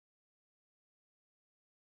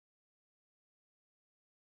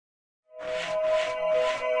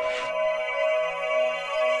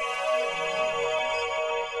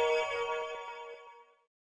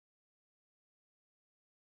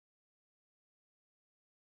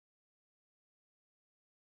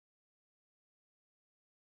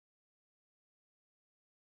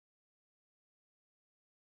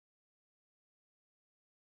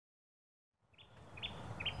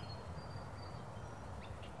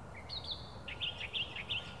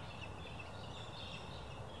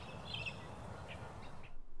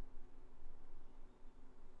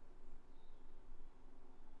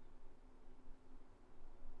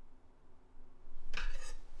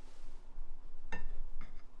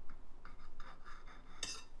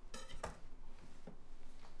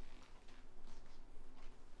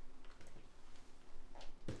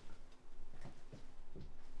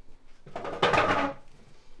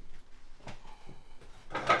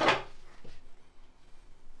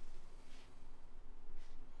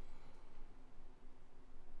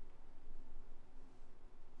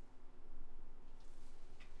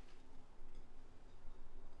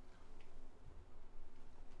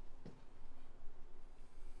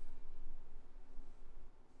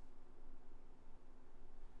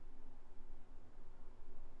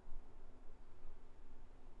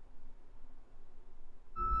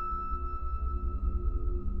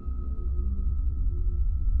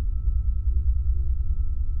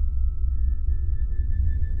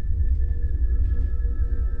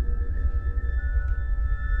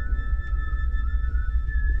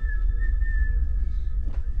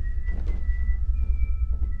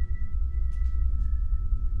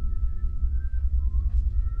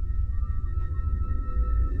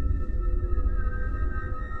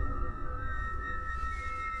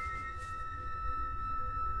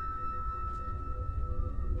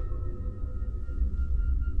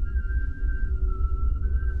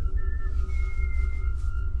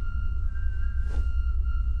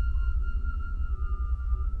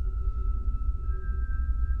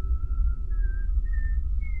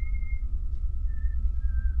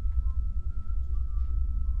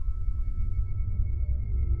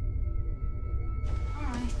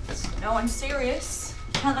No, I'm serious.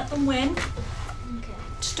 Can't let them win. Okay.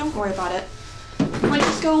 Just don't worry about it. You might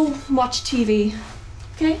just go watch TV.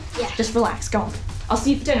 Okay? Yeah. Just relax. Go on. I'll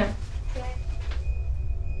see you for dinner. Okay.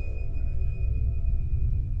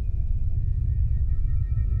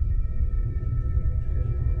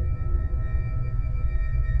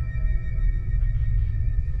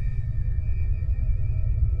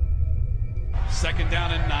 Second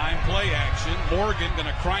down and 9, play action. Morgan going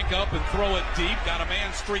to crank up and throw it deep. Got a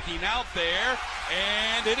man streaking out there,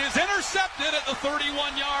 and it is intercepted at the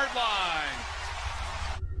 31-yard line.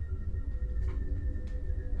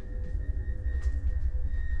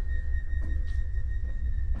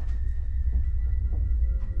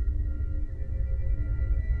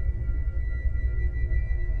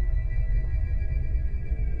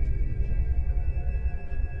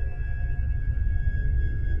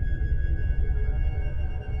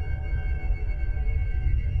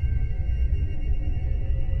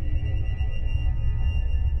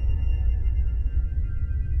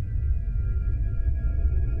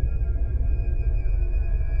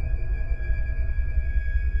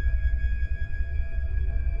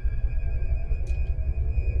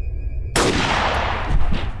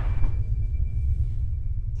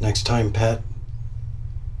 Next time, Pat,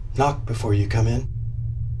 knock before you come in.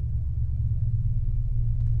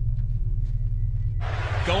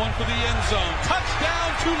 Going for the end zone.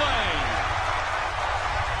 Touchdown, Tulane.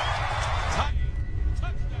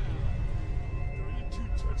 Touchdown. 32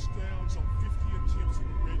 touchdowns on 50 attempts in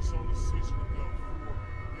the red zone a season ago for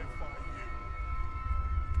FIU.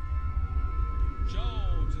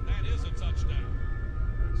 Jones, and that is a touchdown.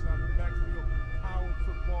 Inside the backfield, power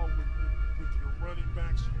football with your running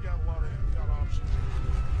backs. You got a lot of options.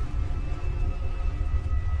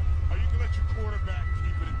 Are you gonna let your quarterback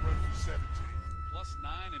keep it and run for 17?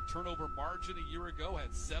 +9 in turnover margin a year ago,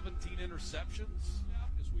 had 17 interceptions.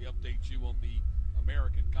 As we update you on the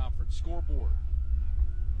American Conference scoreboard.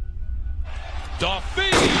 Duffy!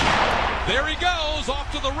 There he goes,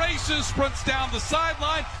 off to the races, sprints down the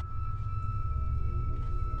sideline.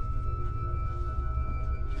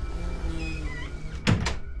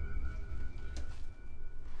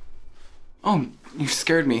 Oh, you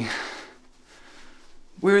scared me.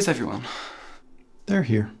 Where is everyone? They're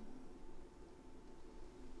here.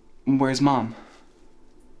 Where's Mom?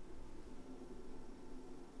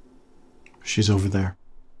 She's over there.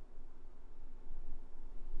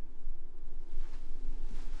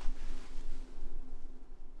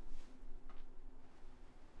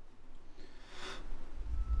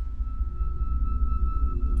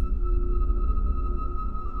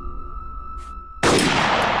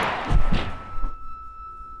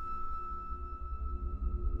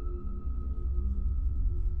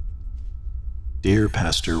 Dear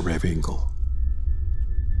Pastor Revingle,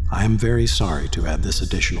 I am very sorry to add this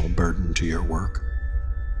additional burden to your work.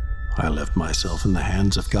 I left myself in the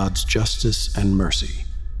hands of God's justice and mercy,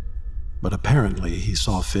 but apparently He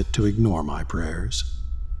saw fit to ignore my prayers.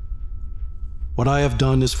 What I have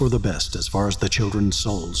done is for the best as far as the children's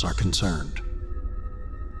souls are concerned.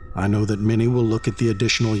 I know that many will look at the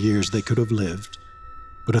additional years they could have lived,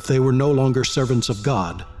 but if they were no longer servants of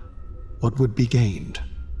God, what would be gained?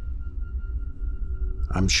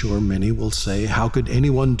 I'm sure many will say, how could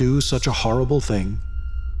anyone do such a horrible thing?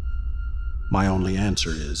 My only answer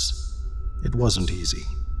is, it wasn't easy.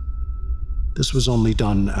 This was only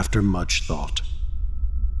done after much thought.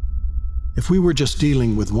 If we were just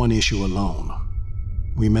dealing with one issue alone,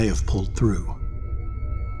 we may have pulled through.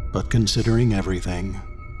 But considering everything,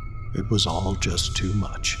 it was all just too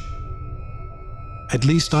much. At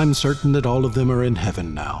least I'm certain that all of them are in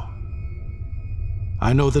heaven now.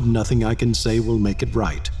 I know that nothing I can say will make it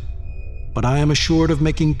right, but I am assured of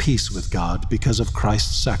making peace with God because of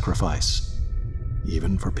Christ's sacrifice,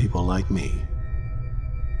 even for people like me.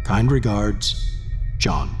 Kind regards,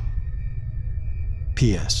 John.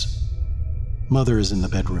 P.S. Mother is in the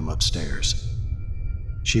bedroom upstairs.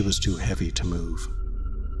 She was too heavy to move.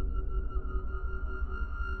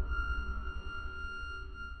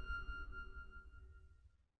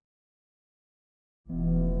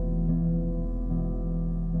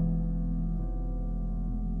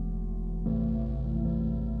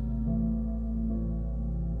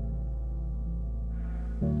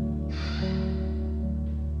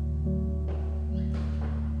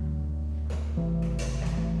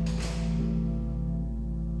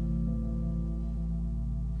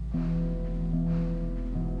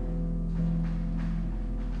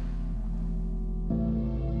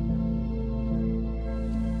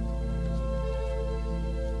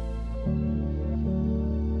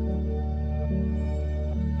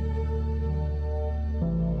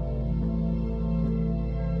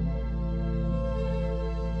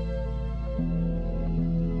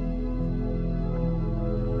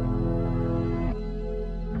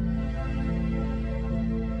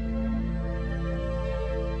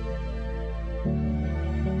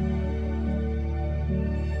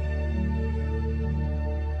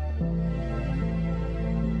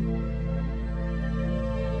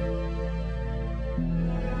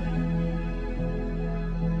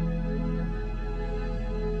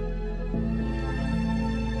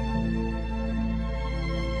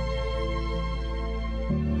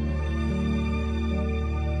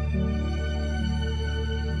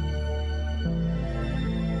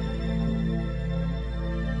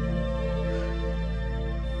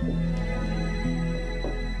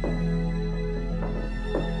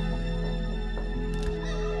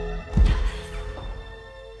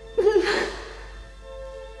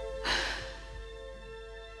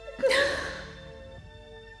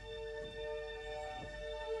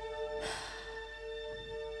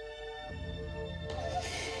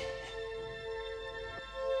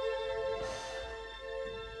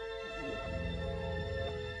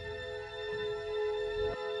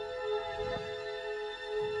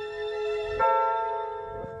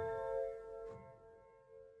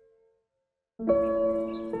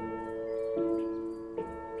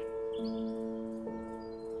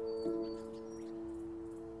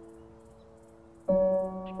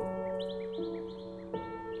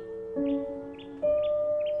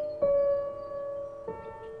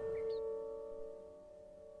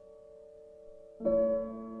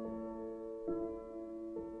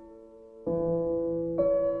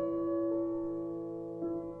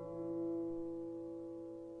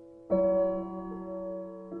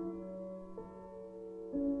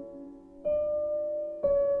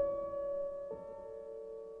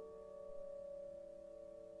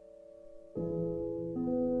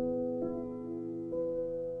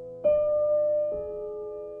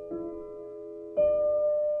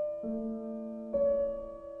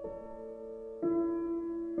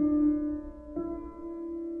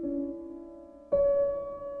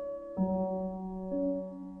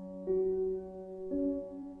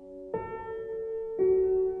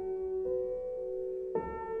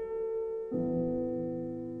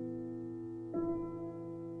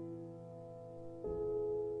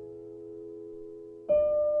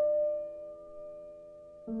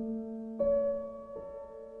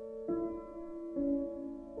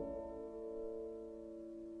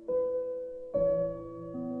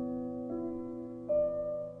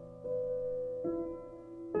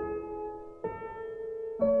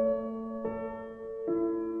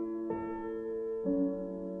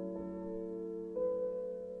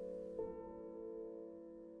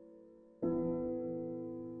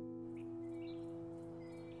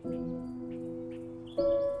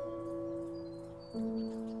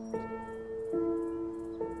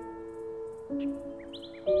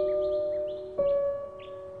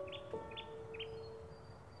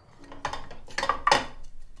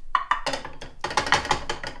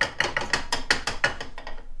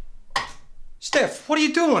 Steph, what are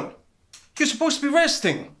you doing? You're supposed to be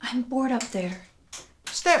resting. I'm bored up there.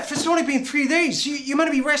 Steph, it's only been 3 days. You're meant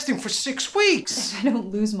to be resting for 6 weeks. If I don't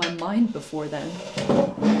lose my mind before then.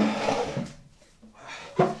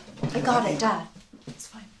 I got it, Dad. It's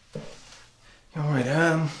fine. All right,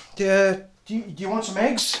 do you want some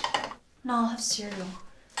eggs? No, I'll have cereal.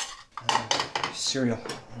 Cereal.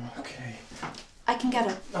 Okay. I can get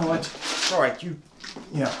it. Oh, it's all right.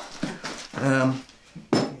 Yeah.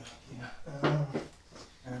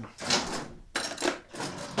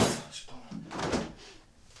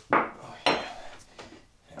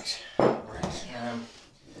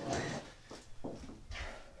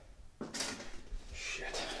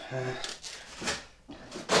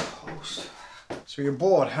 So you're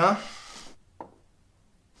bored, huh?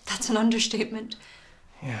 That's an understatement.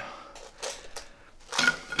 Yeah.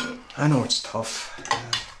 I know it's tough.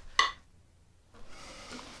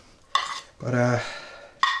 But,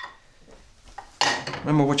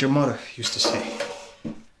 remember what your mother used to say.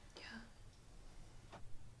 Yeah.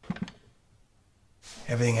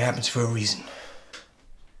 Everything happens for a reason.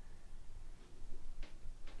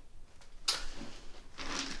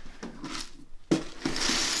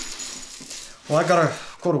 Well, I gotta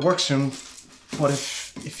go to work soon, but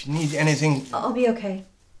if you need anything... I'll be okay.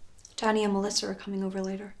 Danny and Melissa are coming over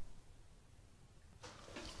later.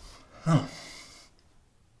 Oh.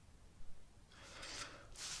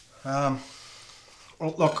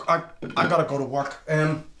 Well, look, I gotta go to work.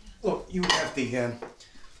 Look, you have the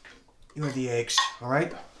eggs, all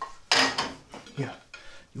right? Yeah,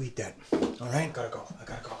 you eat that, all right? I gotta go.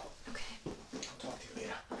 Okay. I'll talk to you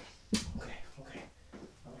later. Okay. All right,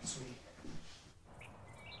 sweetie.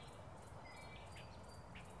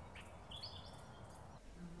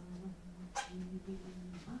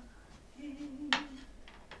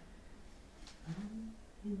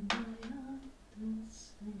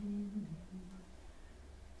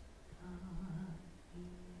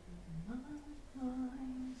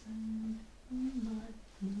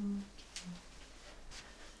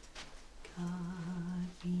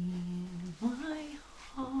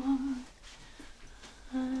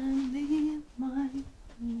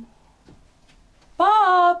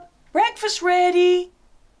 Bob, breakfast ready.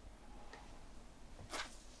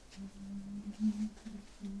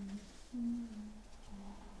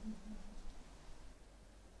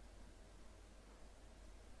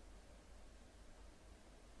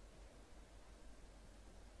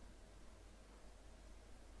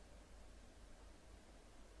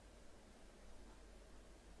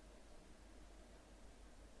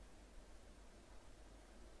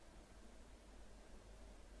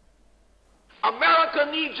 America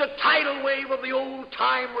needs a tidal wave of the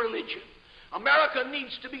old-time religion. America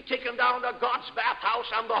needs to be taken down to God's bathhouse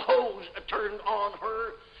and the hose turned on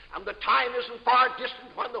her. And the time isn't far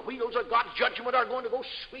distant when the wheels of God's judgment are going to go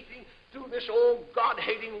sweeping through this old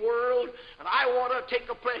God-hating world. And I want to take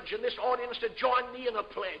a pledge in this audience to join me in a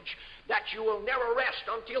pledge that you will never rest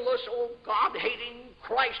until this old God-hating,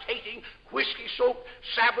 Christ-hating, whiskey-soaked,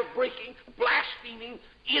 Sabbath-breaking, blaspheming,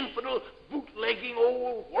 infidel, bootlegging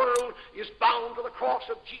old world is bound to the cross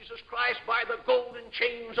of Jesus Christ by the golden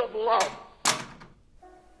chains of love.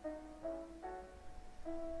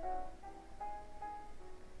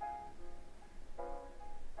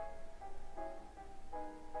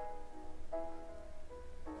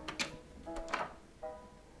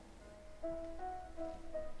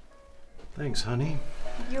 Thanks, honey.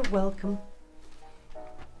 You're welcome.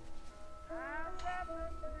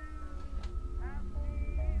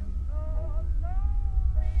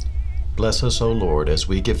 Bless us, O Lord, as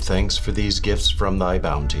we give thanks for these gifts from thy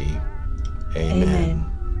bounty. Amen. Amen.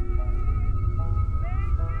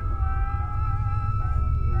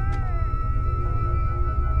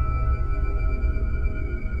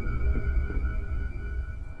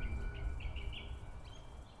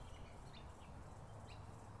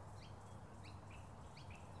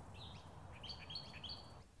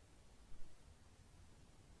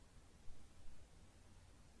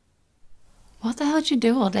 What the hell did you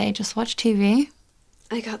do all day? Just watch TV?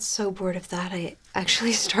 I got so bored of that, I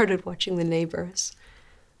actually started watching The Neighbors.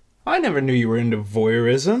 I never knew you were into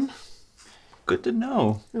voyeurism. Good to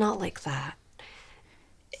know. Not like that.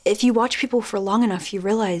 If you watch people for long enough, you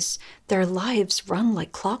realize their lives run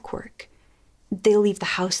like clockwork. They leave the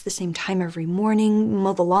house the same time every morning,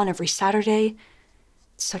 mow the lawn every Saturday.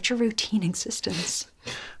 It's such a routine existence.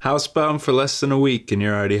 Housebound for less than a week and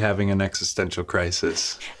you're already having an existential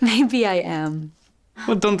crisis. Maybe I am.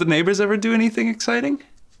 Well, don't the neighbors ever do anything exciting?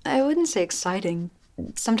 I wouldn't say exciting.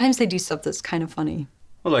 Sometimes they do stuff that's kind of funny.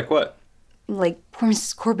 Well, like what? Like poor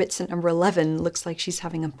Mrs. Corbett's at number 11 looks like she's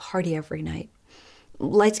having a party every night.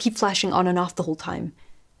 Lights keep flashing on and off the whole time.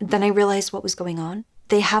 Then I realized what was going on.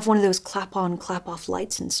 They have one of those clap-on, clap-off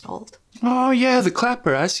lights installed. Oh, yeah, the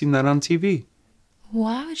clapper. I've seen that on TV.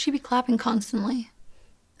 Why would she be clapping constantly?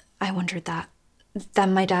 I wondered that.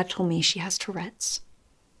 Then my dad told me she has Tourette's.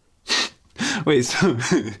 Wait, so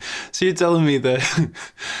you're telling me that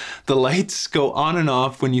the lights go on and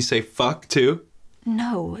off when you say fuck, too?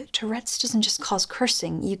 No, Tourette's doesn't just cause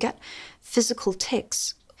cursing. You get physical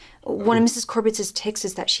tics. One of Mrs. Corbett's tics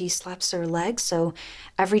is that she slaps her legs, so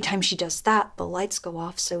every time she does that, the lights go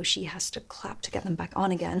off, so she has to clap to get them back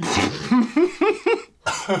on again.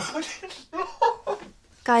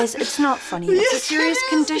 Guys, it's not funny. It's a serious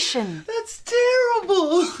condition. That's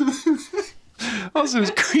terrible. Also,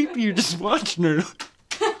 it's creepy. You're just watching her.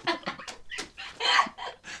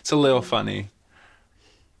 It's a little funny.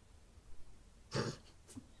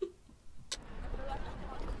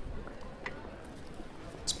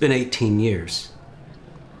 It's been 18 years.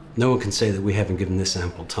 No one can say that we haven't given this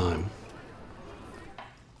ample time.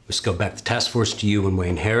 Let's go back to task force to you and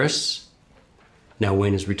Wayne Harris. Now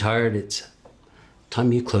Wayne is retired. It's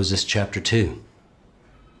time you close this chapter too.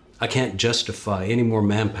 I can't justify any more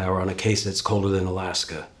manpower on a case that's colder than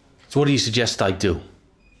Alaska. So what do you suggest I do,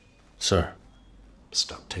 sir?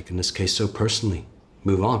 Stop taking this case so personally.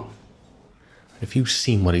 Move on. If you've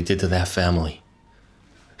seen what he did to that family,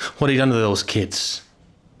 what he done to those kids.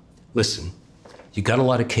 Listen, you got a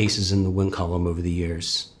lot of cases in the win column over the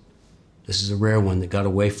years. This is a rare one that got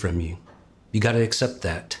away from you. You got to accept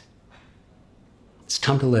that. It's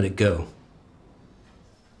time to let it go.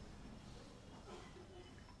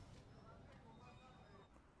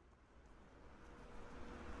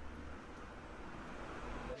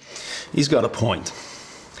 He's got a point.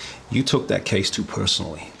 You took that case too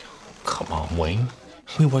personally. Come on, Wayne.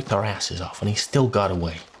 We worked our asses off and he still got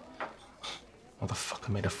away. Motherfucker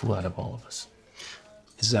made a fool out of all of us.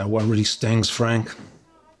 Is that what really stings, Frank?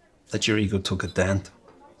 That your ego took a dent?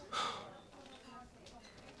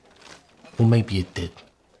 Well, maybe it did.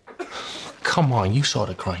 Come on, you saw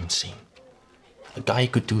the crime scene. A guy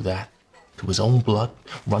who could do that to his own blood,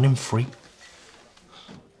 running free.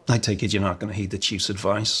 I take it you're not going to heed the chief's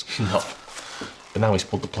advice? No. But now he's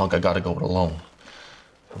pulled the plug, I gotta go it alone.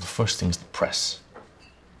 Well, the first thing is the press.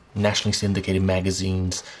 Nationally syndicated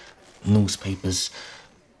magazines, newspapers.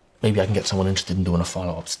 Maybe I can get someone interested in doing a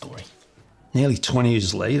follow-up story. Nearly 20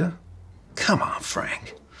 years later? Come on,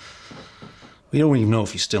 Frank. We don't even know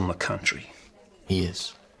if he's still in the country. He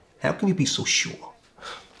is. How can you be so sure?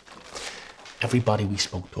 Everybody we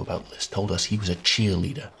spoke to about this told us he was a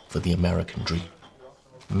cheerleader for the American dream.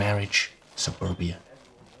 Marriage, suburbia,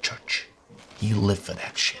 church. He lived for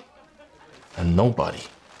that shit. And nobody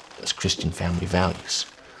does Christian family values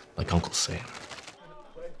like Uncle Sam.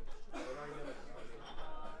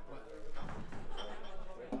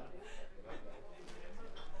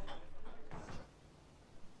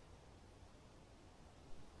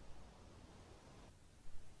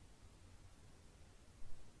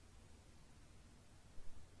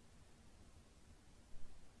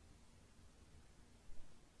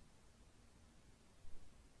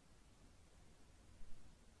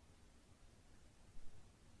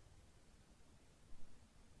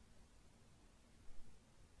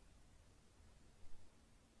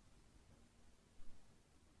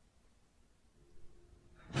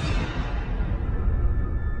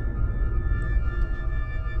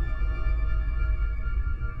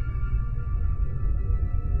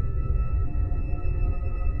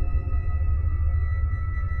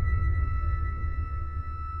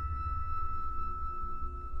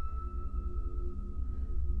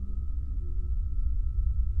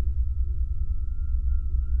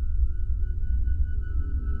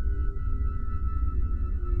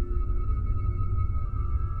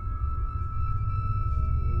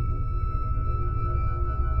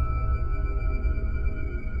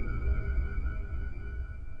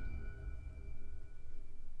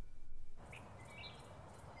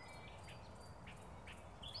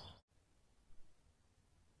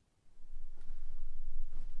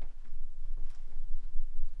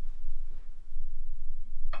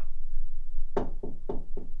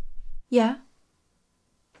 Yeah.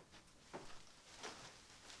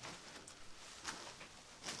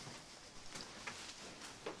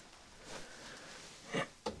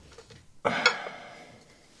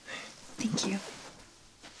 Thank you.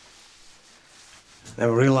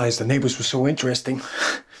 Never realized the neighbors were so interesting.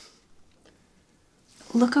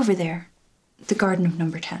 Look over there. The garden of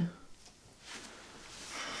number 10.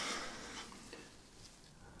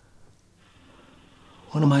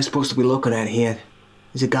 What am I supposed to be looking at here?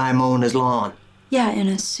 There's a guy mowing his lawn. Yeah, in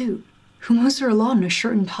a suit. Who mows her lawn in a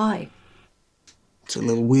shirt and tie? It's a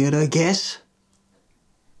little weird, I guess.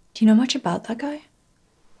 Do you know much about that guy?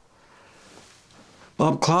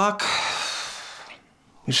 Bob Clark.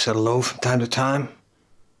 We've said hello from time to time.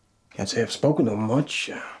 Can't say I've spoken to him much.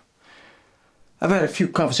 I've had a few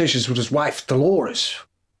conversations with his wife, Dolores.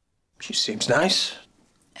 She seems nice.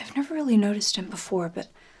 I've never really noticed him before, but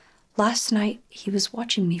last night he was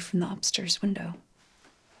watching me from the upstairs window.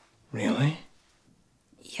 Really?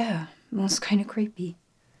 Yeah, it was kind of creepy.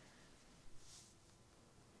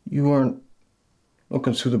 You weren't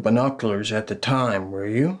looking through the binoculars at the time, were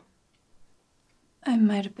you? I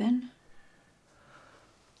might have been.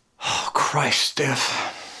 Oh, Christ,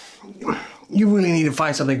 Steph. You really need to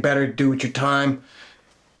find something better to do with your time.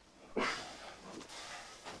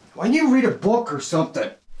 Why don't you read a book or something?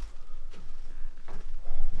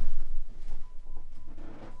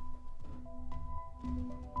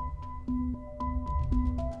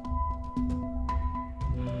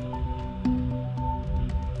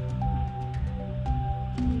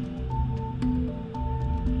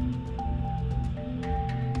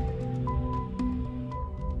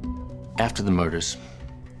 After the murders,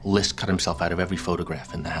 List cut himself out of every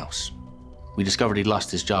photograph in the house. We discovered he'd lost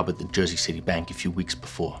his job at the Jersey City Bank a few weeks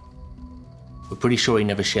before. We're pretty sure he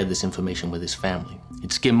never shared this information with his family.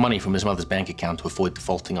 He'd skimmed money from his mother's bank account to avoid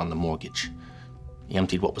defaulting on the mortgage. He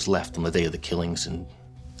emptied what was left on the day of the killings, and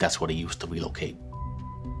that's what he used to relocate.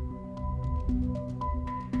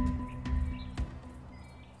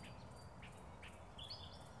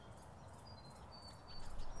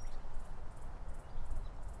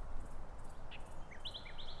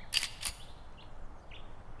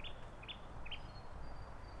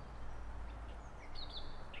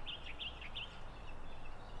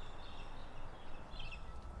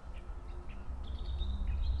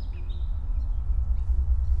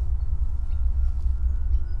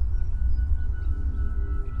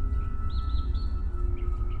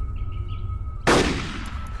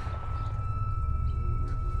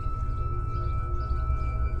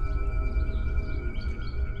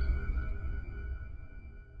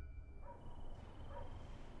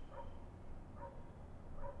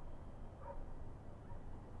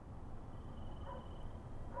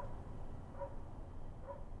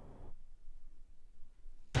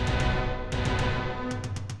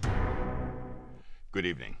 Good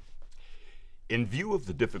evening. In view of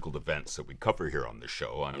the difficult events that we cover here on the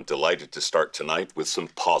show, I'm delighted to start tonight with some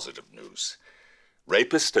positive news.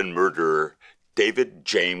 Rapist and murderer David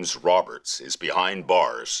James Roberts is behind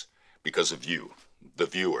bars because of you, the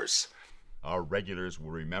viewers. Our regulars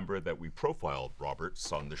will remember that we profiled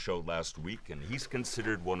Roberts on the show last week, and he's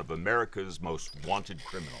considered one of America's most wanted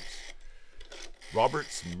criminals.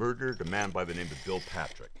 Roberts murdered a man by the name of Bill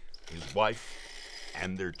Patrick, his wife,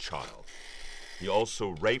 and their child. He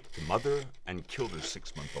also raped the mother and killed her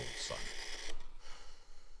 6-month-old son.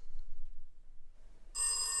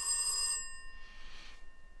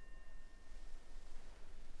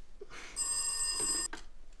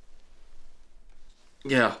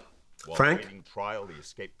 Yeah. While Frank? awaiting trial, he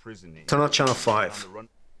escaped prison. Turn on channel 5. For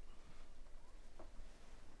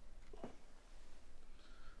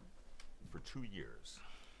 2 years.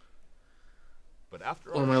 But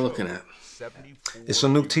after What am I looking at? 74 It's a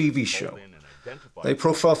new TV show. They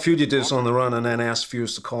profile fugitives on the run and then ask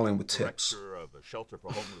viewers to call in with tips. of a shelter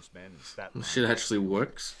for homeless men in Staten Shit actually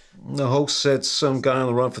works. The host said some guy on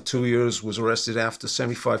the run for 2 years was arrested after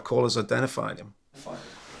 75 callers identified him. Well,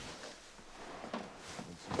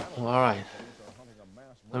 all right.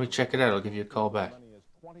 Let me check it out. I'll give you a call back.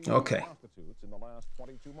 Okay. Been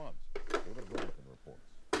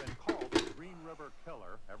called the Green River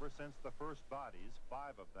Killer ever since the first bodies,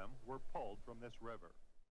 5 of them, were pulled from this river.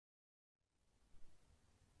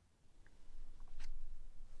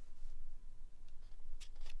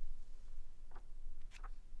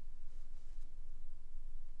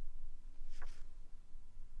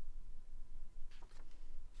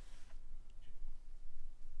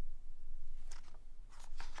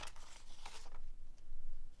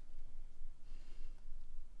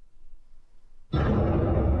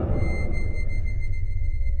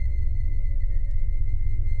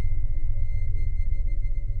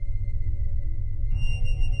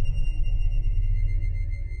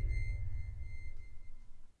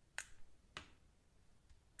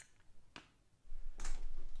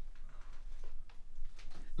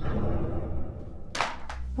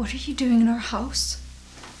 What are you doing in our house?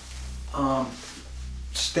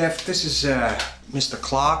 Steph, this is, Mr.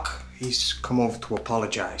 Clark. He's come over to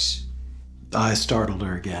apologize. I startled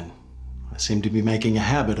her again. I seem to be making a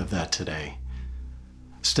habit of that today.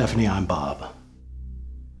 Stephanie, I'm Bob. I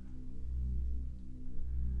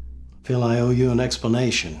feel I owe you an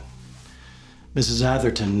explanation. Mrs.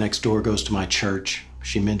 Atherton next door goes to my church.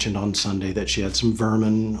 She mentioned on Sunday that she had some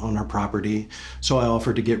vermin on her property, so I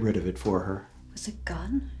offered to get rid of it for her. Was it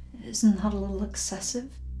gun? Isn't that a little excessive?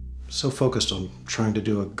 So focused on trying to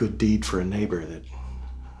do a good deed for a neighbor that it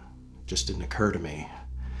just didn't occur to me.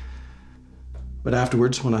 But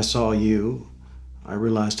afterwards, when I saw you, I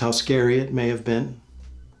realized how scary it may have been.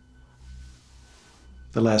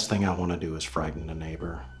 The last thing I want to do is frighten a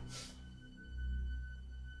neighbor.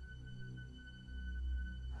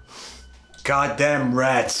 Goddamn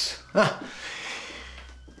rats. Huh.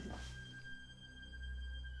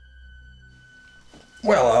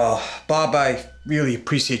 Well, Bob, I really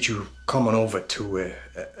appreciate you coming over to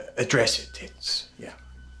address it. Yeah.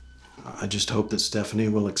 I just hope that Stephanie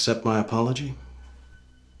will accept my apology.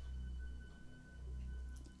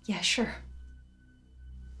 Yeah, sure.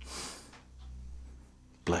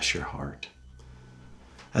 Bless your heart.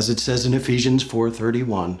 As it says in Ephesians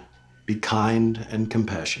 4:31, be kind and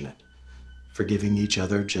compassionate, forgiving each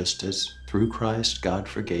other just as through Christ God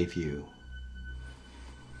forgave you.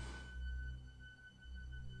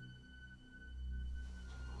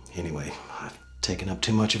 Anyway, I've taken up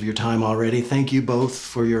too much of your time already. Thank you both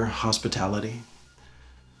for your hospitality.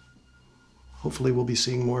 Hopefully we'll be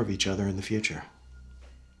seeing more of each other in the future.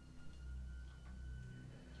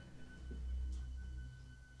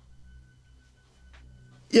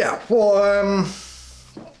 Yeah, well,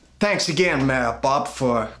 thanks again, Bob,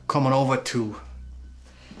 for coming over to,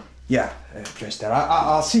 address that.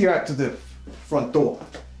 I'll see you out to the front door.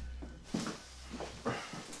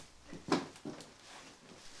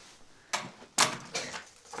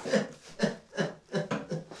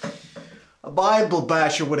 A Bible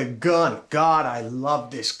basher with a gun. God, I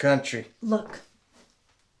love this country. Look.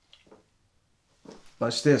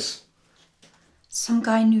 What's this? Some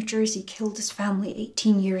guy in New Jersey killed his family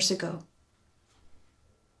 18 years ago.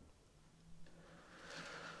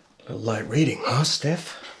 A little light reading, huh,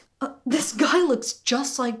 Steph? This guy looks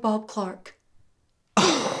just like Bob Clark.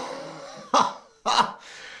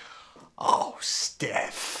 Oh,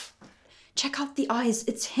 Steph. Check out the eyes.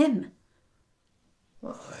 It's him.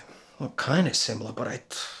 Well, they look kind of similar, but I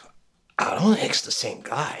don't think it's the same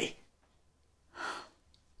guy.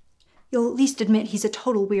 You'll at least admit he's a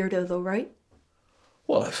total weirdo, though, right?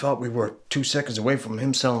 Well, I thought we were 2 seconds away from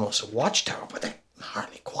him selling us a watchtower, but that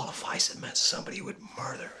hardly qualifies him as somebody who would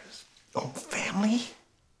murder his own family.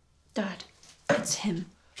 Dad, it's him.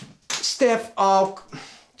 Steph,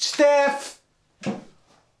 Steph!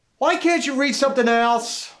 Why can't you read something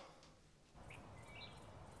else?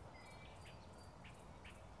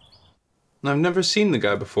 I've never seen the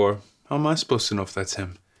guy before. How am I supposed to know if that's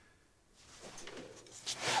him?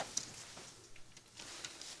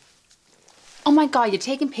 Oh my God, you're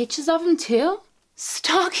taking pictures of him too?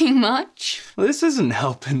 Stalking much? Well, this isn't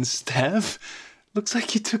helping, Steph. Looks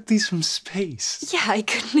like you took these from space. Yeah, I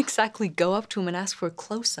couldn't exactly go up to him and ask for a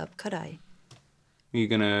close-up, could I? Are you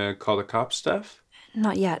gonna call the cops, Steph?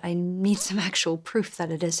 Not yet. I need some actual proof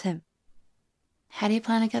that it is him. How do you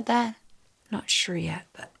plan to get that? Not sure yet,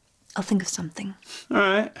 but I'll think of something. All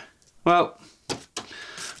right. Well,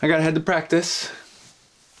 I gotta head to practice.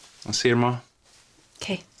 I'll see you tomorrow.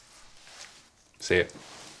 Okay. See ya.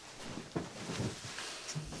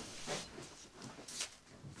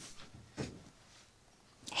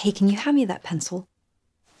 Hey, can you hand me that pencil?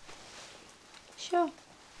 Sure.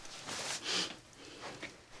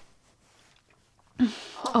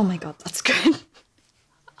 Oh my God, that's good.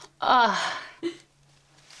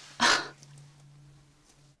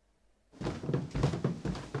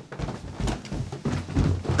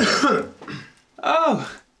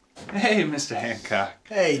 Oh, hey, Mr. Hancock.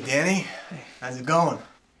 Hey, Danny. Hey, how's it going?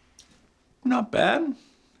 Not bad.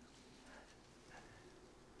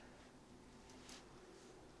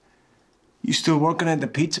 You still working at the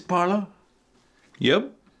pizza parlor?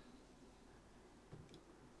 Yep.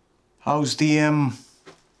 How's the,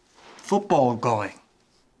 football going?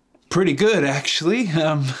 Pretty good, actually.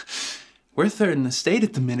 We're third in the state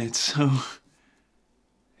at the minute, so...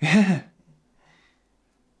 Yeah.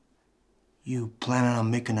 You planning on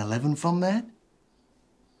making a living from that?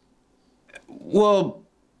 Well,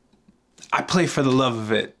 I play for the love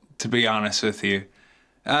of it, to be honest with you.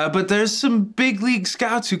 But there's some big league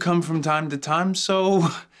scouts who come from time to time, so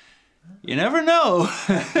you never know.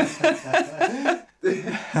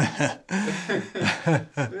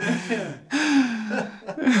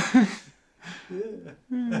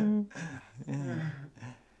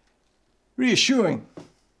 Reassuring.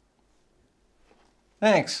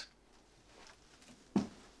 Thanks.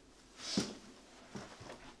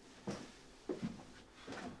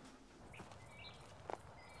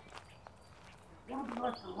 Want to be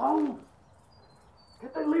left alone?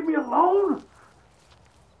 Can't they leave me alone?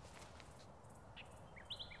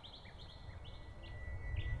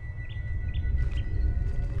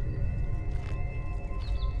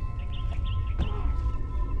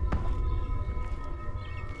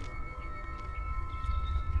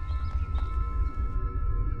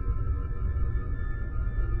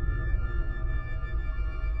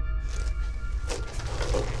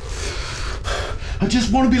 I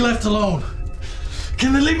just want to be left alone.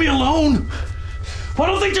 Can they leave me alone? Why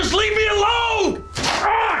don't they just leave me alone?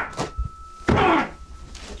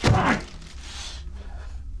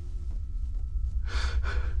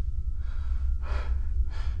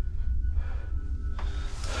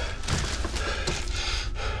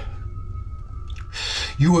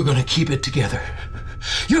 You are gonna keep it together.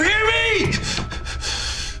 You hear me?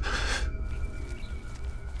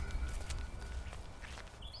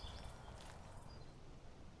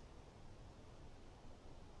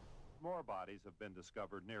 More bodies have been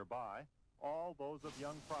discovered nearby, all those of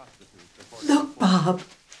young prostitutes. Look, Bob,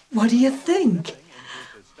 what do you think?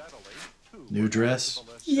 New dress?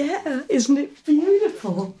 Yeah, isn't it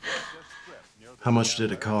beautiful? How much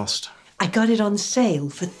did it cost? I got it on sale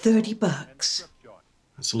for $30.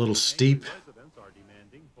 It's a little steep.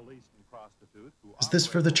 Is this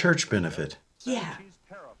for the church benefit? Yeah.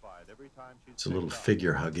 It's a little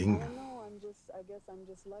figure hugging.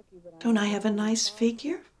 Don't I have a nice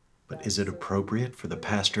figure? But is it appropriate for the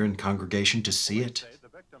pastor and congregation to see it?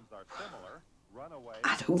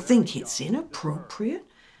 I don't think it's inappropriate.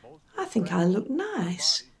 I think I look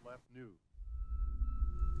nice.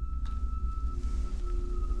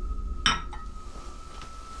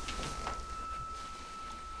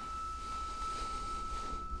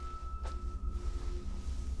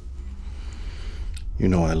 You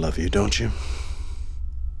know I love you, don't you?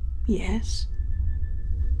 Yes,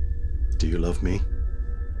 Do you love me?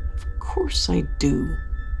 of course I do.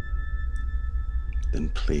 Then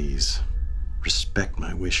please, respect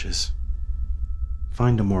my wishes.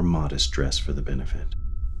 Find a more modest dress for the benefit,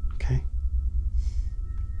 okay?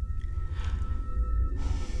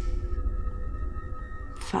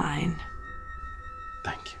 Fine.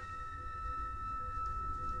 Thank you.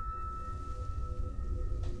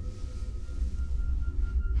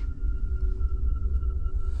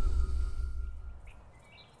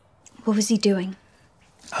 What was he doing?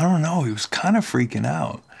 I don't know. He was kind of freaking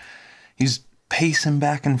out. He's pacing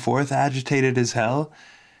back and forth, agitated as hell.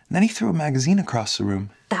 And then he threw a magazine across the room.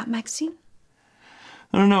 That magazine?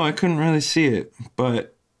 I don't know. I couldn't really see it,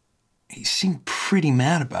 but he seemed pretty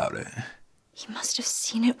mad about it. He must have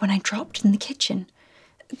seen it when I dropped it in the kitchen.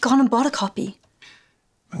 Gone and bought a copy.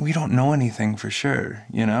 We don't know anything for sure,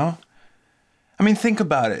 you know? I mean, think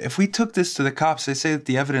about it. If we took this to the cops, they say that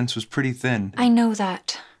the evidence was pretty thin. I know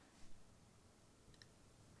that.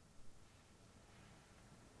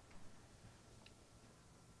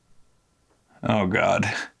 Oh, God.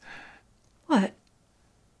 What?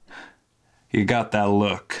 You got that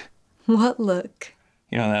look. What look?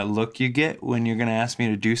 You know that look you get when you're gonna ask me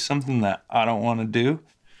to do something that I don't want to do?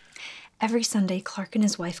 Every Sunday, Clark and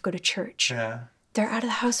his wife go to church. Yeah. They're out of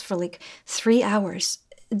the house for like 3 hours.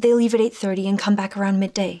 They leave at 8:30 and come back around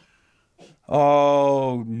midday.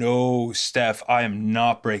 Oh, no, Steph. I am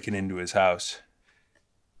not breaking into his house.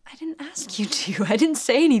 I didn't ask you to. I didn't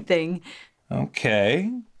say anything.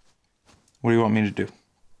 Okay. What do you want me to do?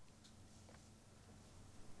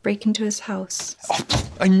 Break into his house. Oh,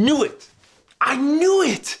 I knew it! I knew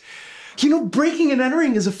it! You know, breaking and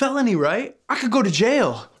entering is a felony, right? I could go to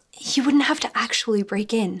jail. He wouldn't have to actually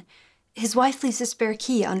break in. His wife leaves a spare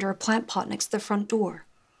key under a plant pot next to the front door.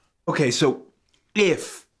 Okay, so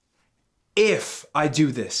if I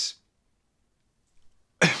do this,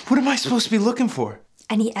 what am I supposed to be looking for?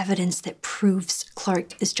 Any evidence that proves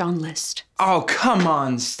Clark is John List. Oh, come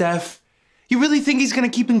on, Steph. You really think he's gonna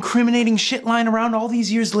keep incriminating shit lying around all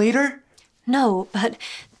these years later? No, but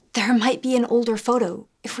there might be an older photo.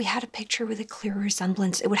 If we had a picture with a clear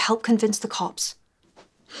resemblance, it would help convince the cops.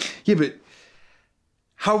 Yeah, but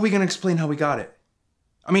how are we gonna explain how we got it?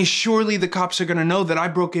 I mean, surely the cops are gonna know that I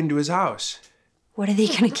broke into his house. What are they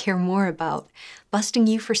gonna care more about? Busting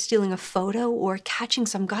you for stealing a photo or catching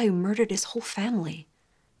some guy who murdered his whole family?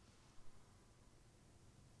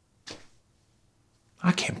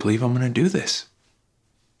 I can't believe I'm gonna do this.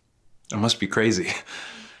 I must be crazy.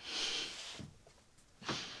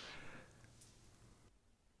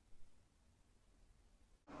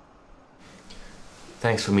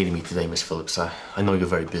 Thanks for meeting me today, Miss Phillips. I know you're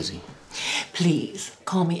very busy. Please,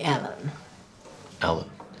 call me Ellen. Ellen.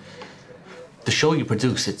 The show you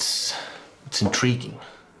produce, it's intriguing.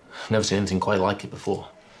 I've never seen anything quite like it before.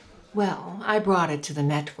 Well, I brought it to the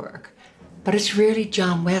network, but it's really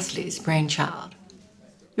John Wesley's brainchild.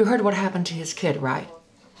 You heard what happened to his kid, right?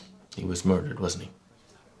 He was murdered, wasn't he?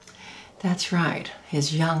 That's right,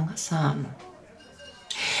 his young son.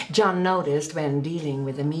 John noticed when dealing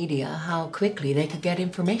with the media how quickly they could get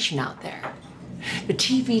information out there. The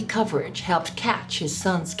TV coverage helped catch his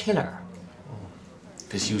son's killer.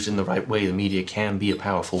 If it's used in the right way, the media can be a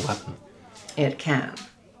powerful weapon. It can.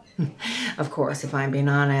 Of course, if I'm being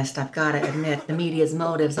honest, I've got to admit the media's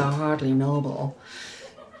motives are hardly noble.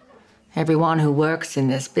 Everyone who works in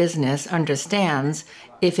this business understands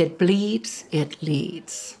if it bleeds, it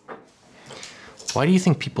leads. Why do you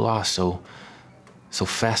think people are so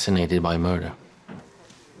fascinated by murder?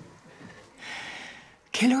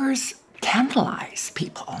 Killers tantalize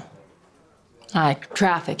people, like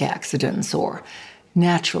traffic accidents or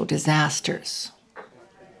natural disasters.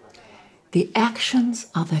 The actions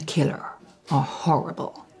of the killer are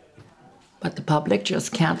horrible, but the public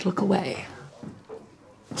just can't look away.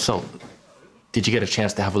 So, did you get a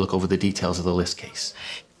chance to have a look over the details of the List case?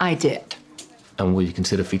 I did. And will you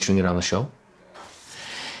consider featuring it on the show?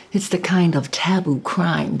 It's the kind of taboo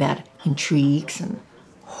crime that intrigues and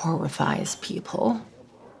horrifies people.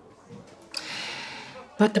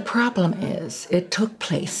 But the problem is, it took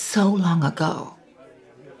place so long ago.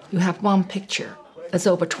 You have one picture that's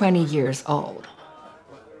over 20 years old.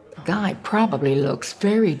 The guy probably looks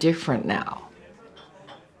very different now.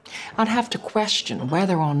 I'd have to question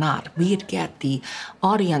whether or not we'd get the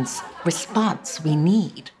audience response we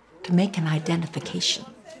need to make an identification.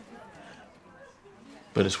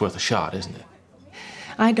 But it's worth a shot, isn't it?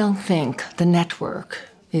 I don't think the network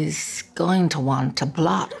is going to want to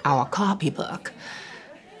blot our copybook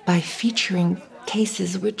by featuring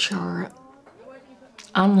cases which are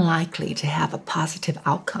unlikely to have a positive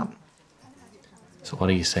outcome. So what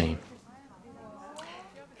are you saying?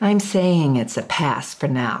 I'm saying it's a pass for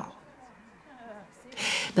now.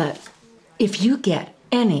 But if you get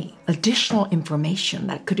any additional information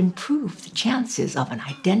that could improve the chances of an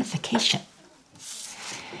identification,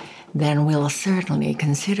 then we'll certainly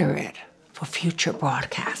consider it for future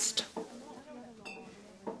broadcast.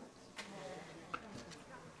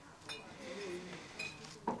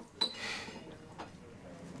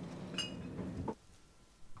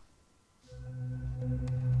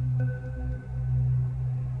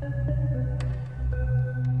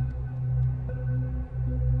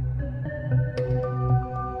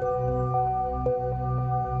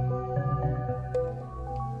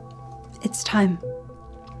 It's time.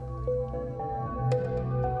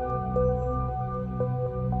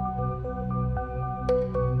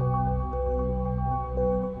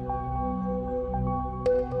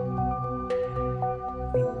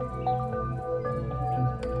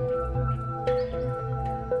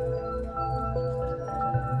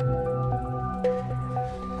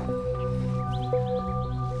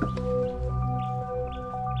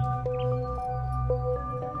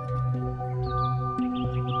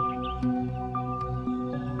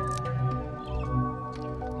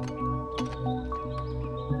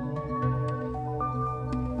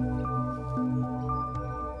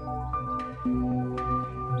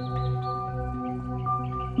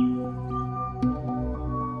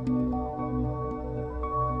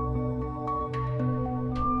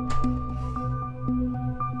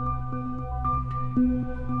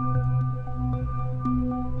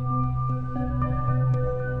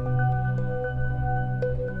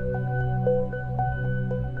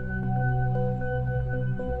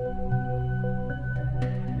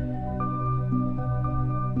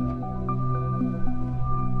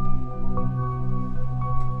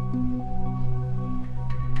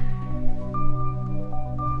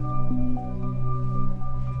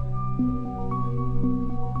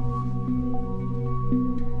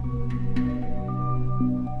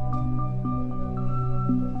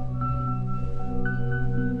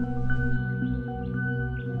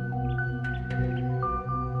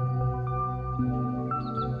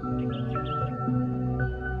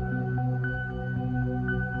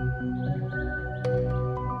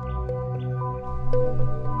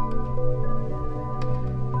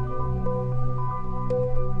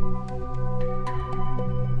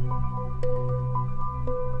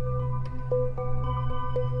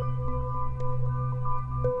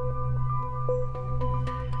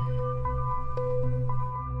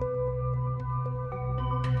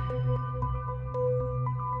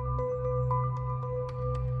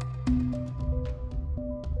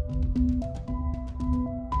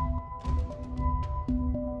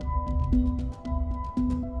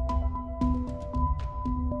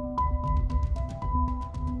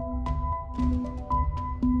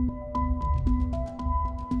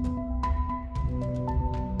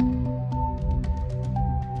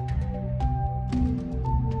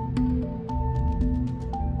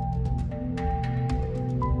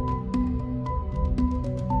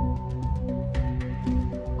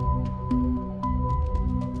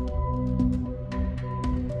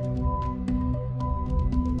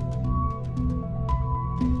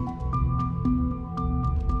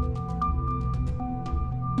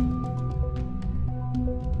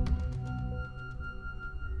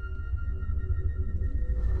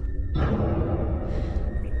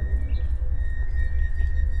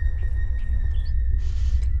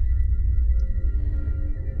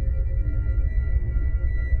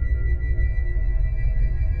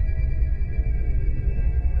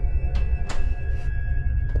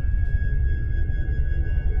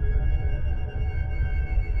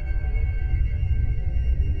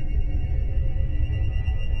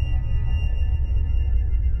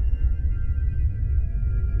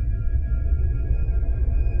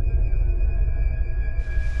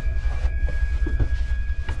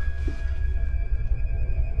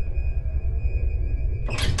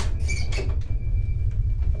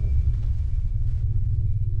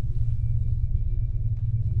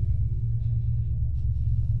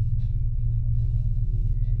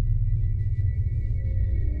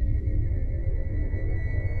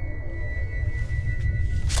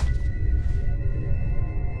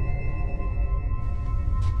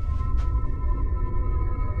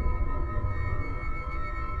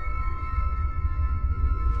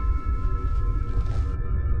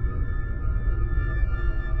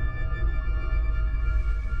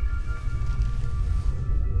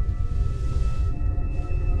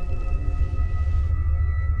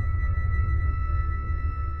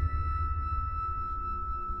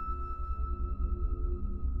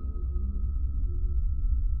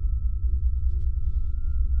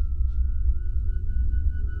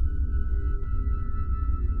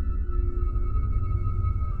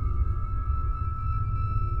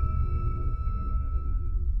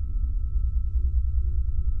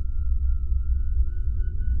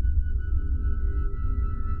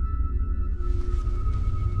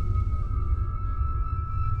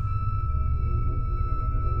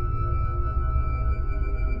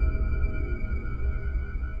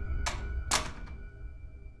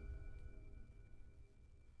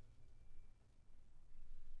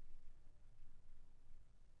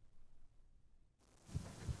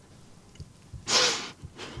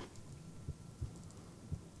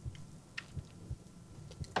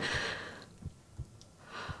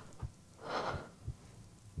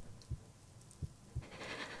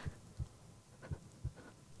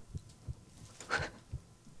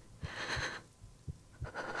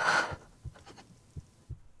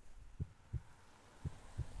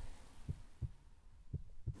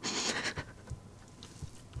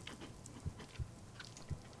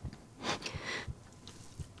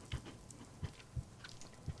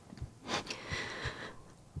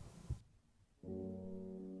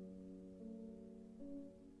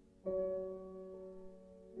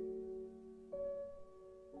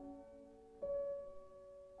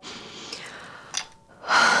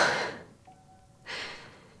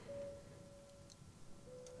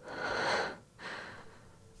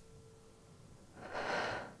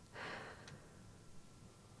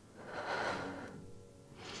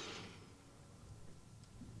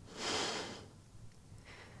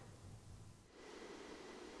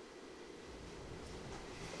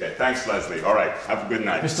 Okay, thanks, Leslie. All right, have a good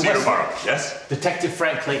night. Mr. See you Weston. tomorrow. Yes? Detective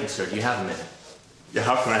Frank Clayton, sir. Do you have a minute? Yeah,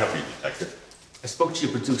 how can I help you, Detective? I spoke to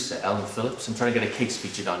your producer, Ellen Phillips. I'm trying to get a case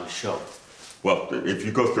featured on the show. Well, if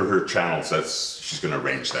you go through her channels, she's going to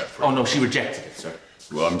arrange that for you. Oh, no, she rejected it, sir.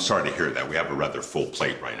 Well, I'm sorry to hear that. We have a rather full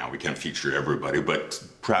plate right now. We can't feature everybody, but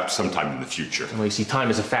perhaps sometime in the future. Well, you see, time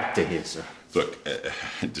is a factor here, sir. Look,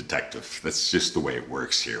 Detective, that's just the way it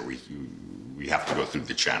works here. We have to go through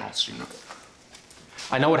the channels, you know.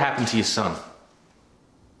 I know what happened to your son.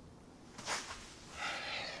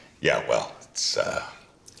 Yeah, well, it's a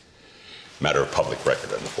matter of public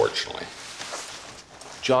record, unfortunately.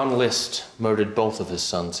 John List murdered both of his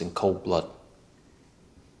sons in cold blood.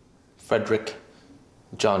 Frederick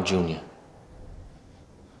and John Jr. They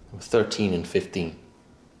were 13 and 15.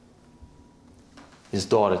 His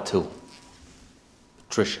daughter, too.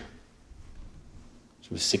 Patricia. She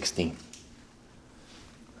was 16.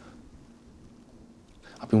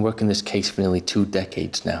 I've been working this case for nearly 2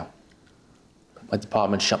 decades now. My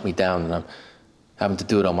department shut me down and I'm having to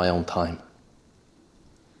do it on my own time.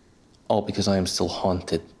 All because I am still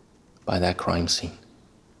haunted by that crime scene.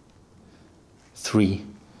 3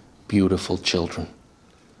 beautiful children,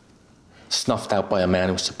 snuffed out by a man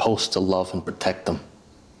who was supposed to love and protect them.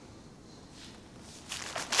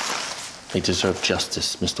 They deserve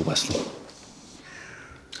justice, Mr. Wesley.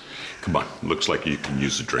 Come on, looks like you can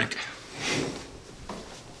use a drink.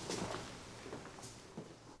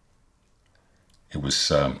 It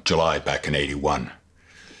was July back in '81.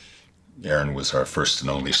 Aaron was our first and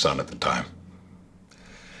only son at the time.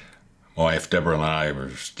 My wife, Deborah, and I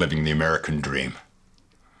were living the American dream.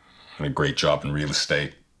 Had a great job in real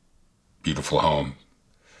estate, beautiful home.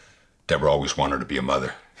 Deborah always wanted to be a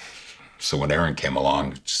mother. So when Aaron came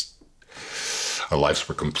along, our lives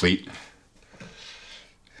were complete.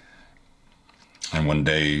 And one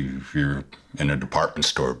day, we were in a department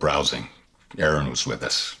store browsing. Aaron was with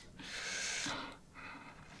us.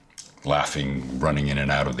 Laughing, running in and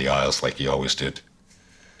out of the aisles like he always did.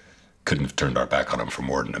 Couldn't have turned our back on him for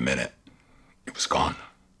more than a minute. It was gone.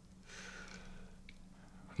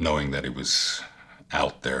 Knowing that he was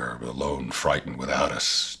out there, alone, frightened without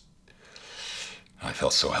us, I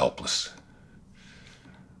felt so helpless.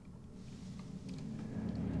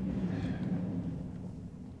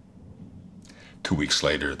 Two weeks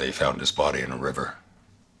later, they found his body in a river.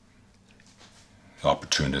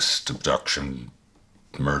 Opportunist abduction,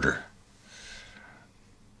 murder.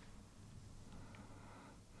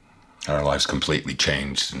 Our lives completely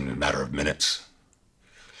changed in a matter of minutes.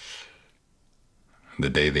 The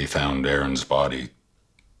day they found Aaron's body,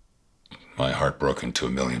 my heart broke into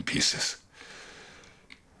 1,000,000 pieces.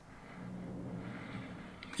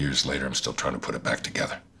 Years later, I'm still trying to put it back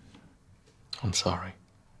together. I'm sorry.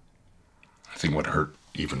 I think what hurt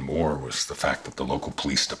even more was the fact that the local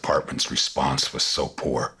police department's response was so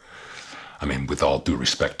poor. I mean, with all due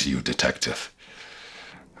respect to you, Detective,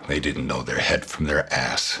 they didn't know their head from their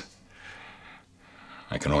ass.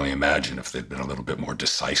 I can only imagine if they'd been a little bit more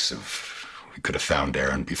decisive, we could have found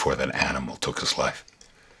Aaron before that animal took his life.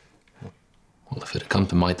 Well, if it had come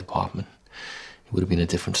to my department, it would have been a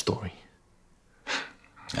different story.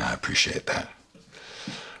 Yeah, I appreciate that.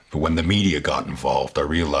 But when the media got involved, I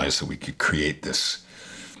realized that we could create this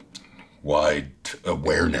wide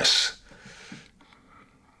awareness.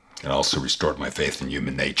 It also restored my faith in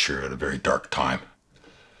human nature at a very dark time.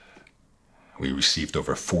 We received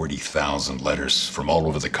over 40,000 letters from all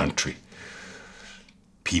over the country.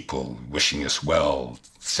 People wishing us well,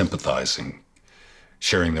 sympathizing,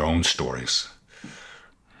 sharing their own stories.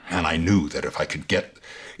 And I knew that if I could get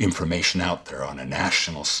information out there on a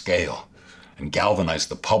national scale and galvanize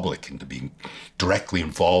the public into being directly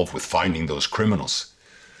involved with finding those criminals,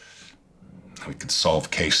 we could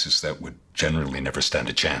solve cases that would generally never stand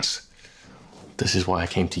a chance. This is why I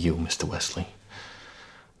came to you, Mr. Wesley.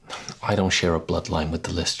 I don't share a bloodline with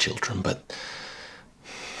the List children, but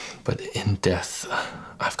in death,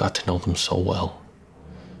 I've got to know them so well.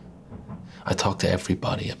 I talked to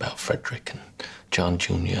everybody about Frederick and John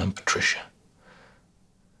Jr. and Patricia.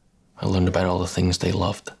 I learned about all the things they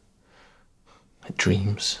loved. Their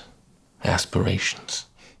dreams, aspirations.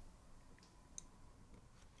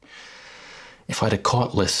 If I'd have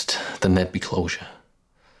caught List, then there'd be closure.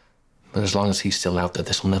 But as long as he's still out there,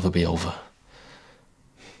 this will never be over.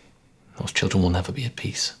 Those children will never be at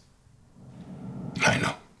peace. I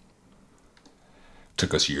know. It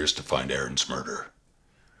took us years to find Aaron's murderer.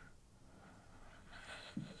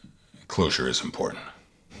 Closure is important.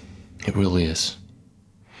 It really is.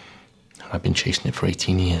 I've been chasing it for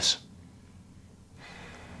 18 years.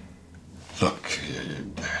 Look,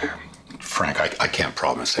 Frank, I can't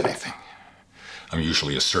promise anything. I'm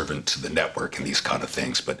usually a servant to the network and these kind of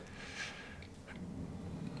things, but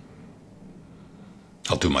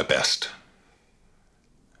I'll do my best.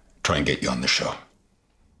 Try and get you on the show.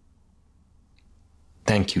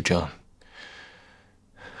 Thank you, John.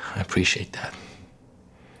 I appreciate that.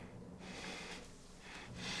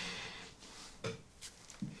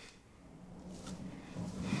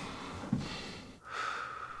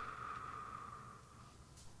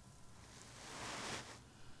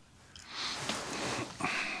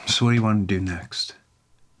 So what do you want to do next?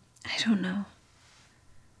 I don't know.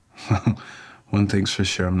 One thing's for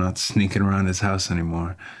sure, I'm not sneaking around his house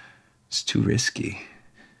anymore. It's too risky.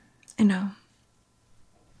 I know.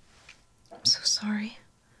 I'm so sorry.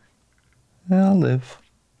 I'll live.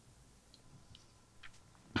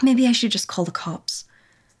 Maybe I should just call the cops.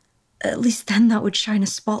 At least then that would shine a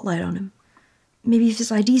spotlight on him. Maybe if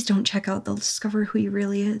his IDs don't check out, they'll discover who he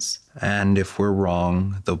really is. And if we're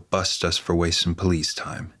wrong, they'll bust us for wasting police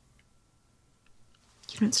time.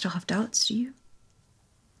 You don't still have doubts, do you?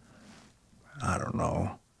 I don't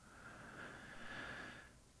know.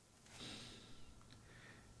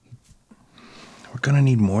 We're gonna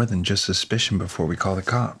need more than just suspicion before we call the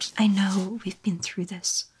cops. I know. We've been through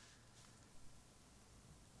this.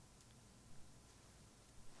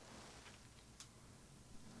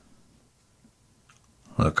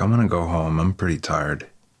 Look, I'm gonna go home. I'm pretty tired.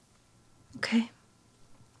 Okay.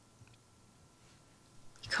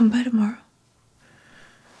 You come by tomorrow?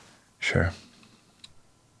 Sure.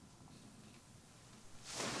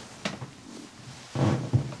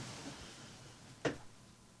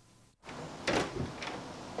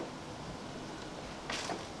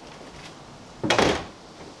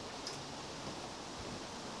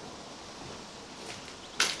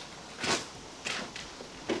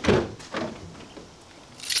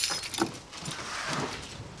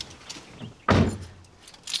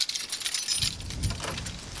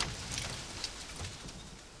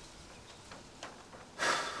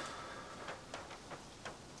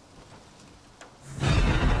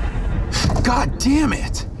 God damn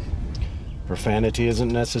it! Profanity isn't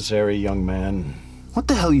necessary, young man. What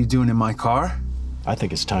the hell are you doing in my car? I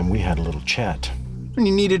think it's time we had a little chat. And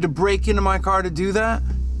you needed to break into my car to do that?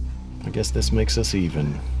 I guess this makes us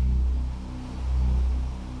even.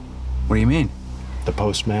 What do you mean? The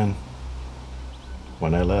postman.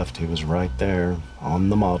 When I left, he was right there, on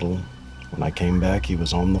the model. When I came back, he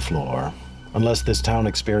was on the floor. Unless this town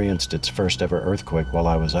experienced its first ever earthquake while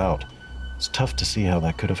I was out, it's tough to see how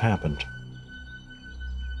that could have happened.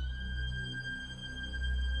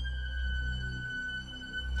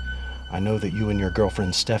 I know that you and your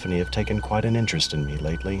girlfriend Stephanie have taken quite an interest in me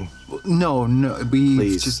lately. No, we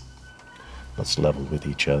Please, just... let's level with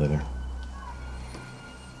each other.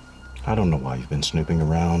 I don't know why you've been snooping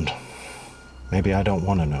around. Maybe I don't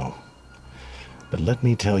want to know. But let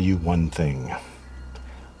me tell you one thing.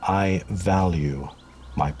 I value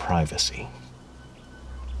my privacy.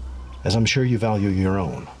 As I'm sure you value your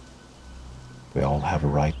own. We all have a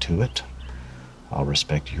right to it. I'll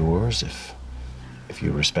respect yours if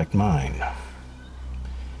you respect mine.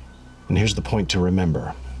 And here's the point to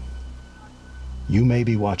remember. You may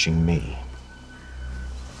be watching me,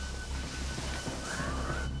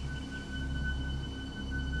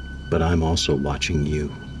 but I'm also watching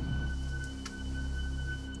you.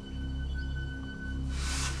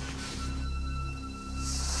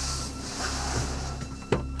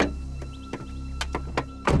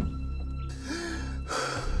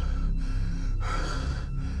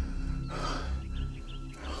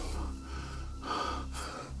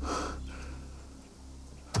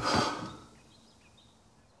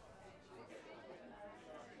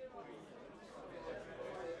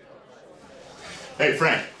 Hey,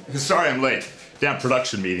 Frank. Sorry I'm late. Damn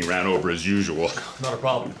production meeting ran over as usual. Not a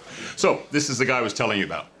problem. So, this is the guy I was telling you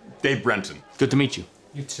about. Dave Brenton. Good to meet you.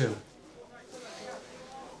 You too.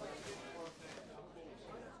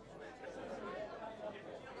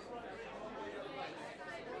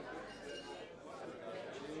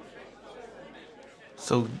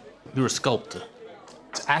 So, you're a sculptor?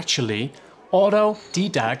 It's actually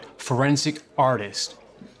autodidact forensic artist.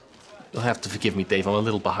 You'll have to forgive me, Dave. I'm a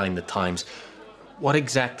little behind the times. What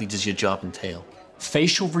exactly does your job entail?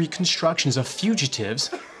 Facial reconstructions of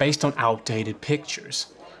fugitives based on outdated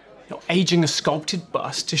pictures. Aging a sculpted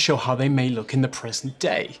bust to show how they may look in the present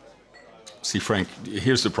day. See, Frank,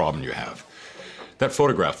 here's the problem you have. That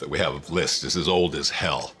photograph that we have of List is as old as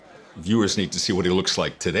hell. Viewers need to see what he looks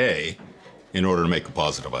like today in order to make a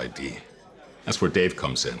positive ID. That's where Dave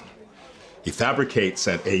comes in. He fabricates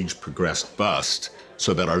that age-progressed bust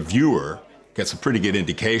so that our viewer gets a pretty good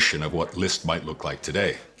indication of what List might look like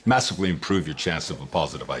today. Massively improve your chance of a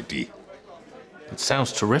positive ID. It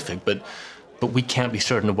sounds terrific, but we can't be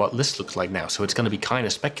certain of what List looks like now, so it's going to be kind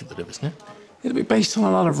of speculative, isn't it? It'll be based on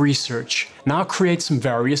a lot of research, and I'll create some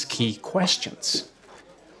various key questions.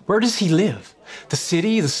 Where does he live? The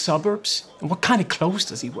city, the suburbs? And what kind of clothes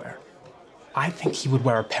does he wear? I think he would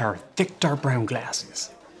wear a pair of thick dark brown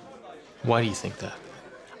glasses. Why do you think that?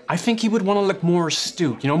 I think he would want to look more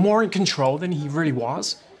astute, more in control than he really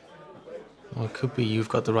was. Well, it could be you've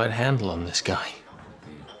got the right handle on this guy.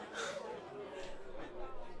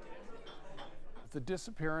 The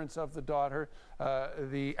disappearance of the daughter,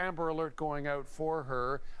 the Amber Alert going out for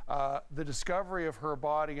her, the discovery of her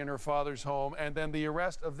body in her father's home, and then the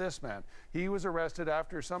arrest of this man. He was arrested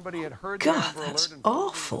after somebody had heard the Amber Alert and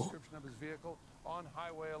awful. the description of his vehicle on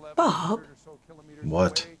Highway 11. Bob,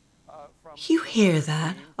 what? You hear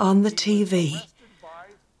that on the TV?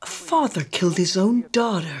 A father killed his own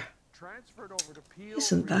daughter.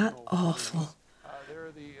 Isn't that awful?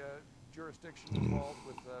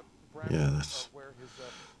 Yeah,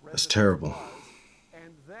 that's terrible.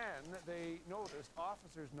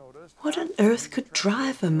 What on earth could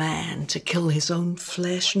drive a man to kill his own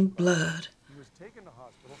flesh and blood?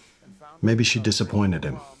 Maybe she disappointed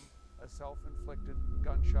him. A self-inflicted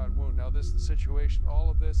gunshot wound. Now, this is the situation, all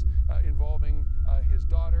of this involving his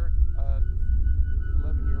daughter,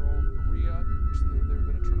 11-year-old Rhea. There's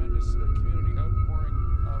been a tremendous community outpouring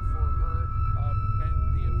for her, and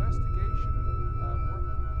the investigation.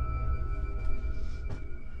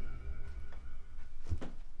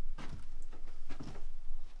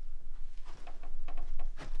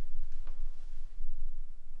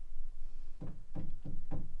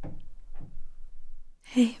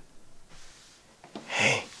 Hey.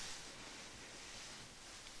 Hey.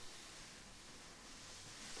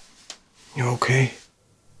 You okay?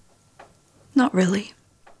 Not really.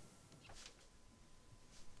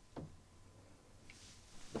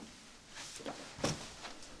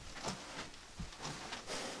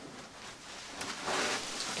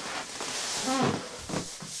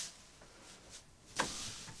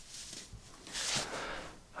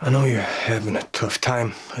 I know you're having a tough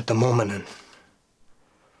time at the moment, and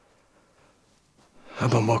I've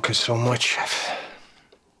been working so much. I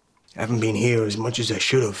haven't been here as much as I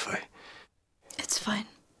should have. It's fine.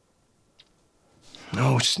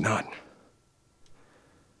 No, it's not.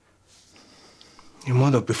 Your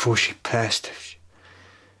mother, before she passed,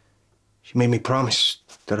 she made me promise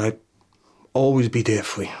that I'd always be there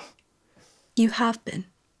for you. You have been.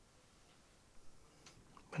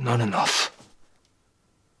 But not enough.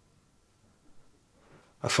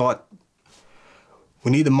 I thought,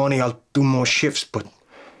 we need the money, I'll do more shifts, but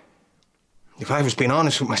if I was being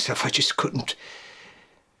honest with myself, I just couldn't.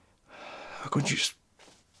 I couldn't just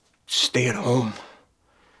stay at home,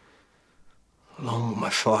 alone with my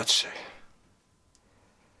thoughts.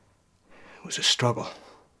 It was a struggle.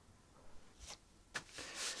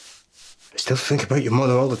 I still think about your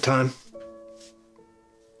mother all the time.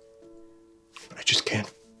 But I just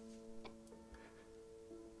can't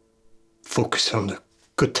focus on the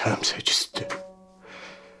good times. I just...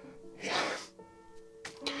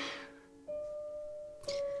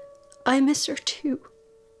 I miss her too.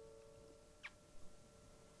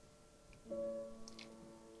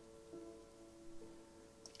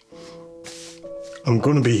 I'm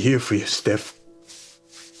gonna be here for you, Steph.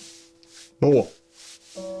 More.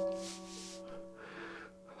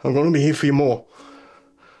 I'm gonna be here for you more.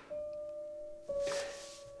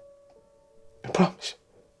 I promise.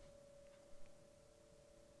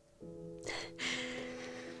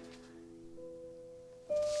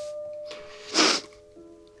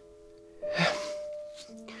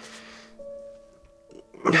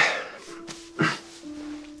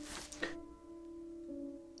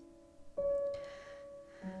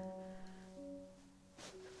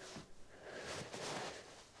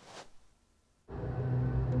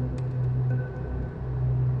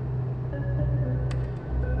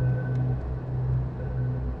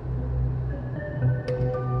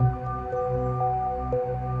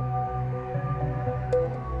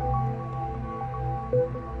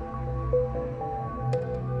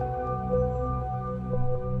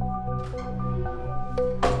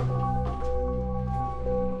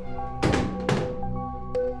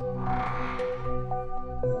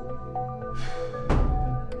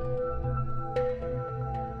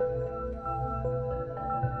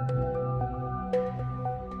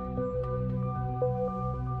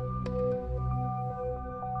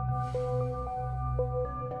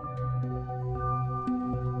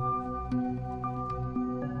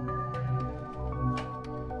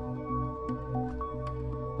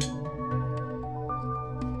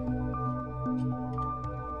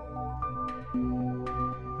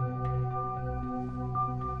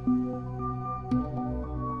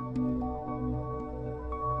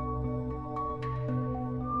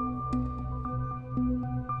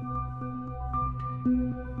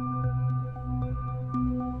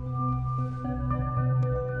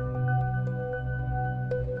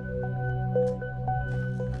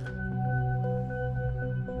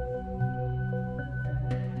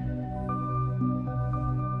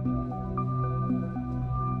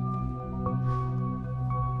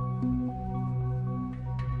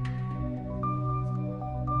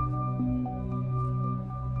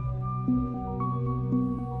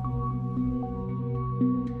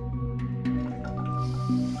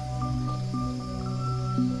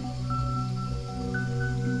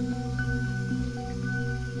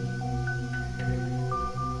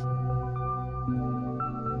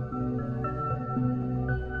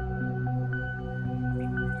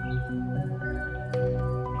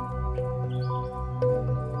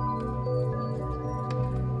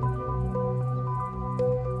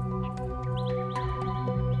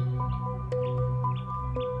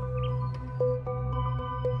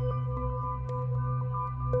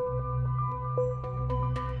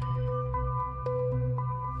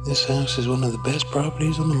 This house is one of the best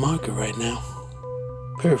properties on the market right now.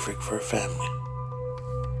 Perfect for a family.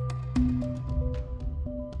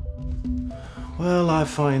 Well, I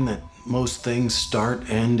find that most things start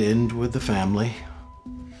and end with the family,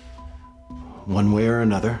 one way or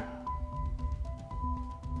another.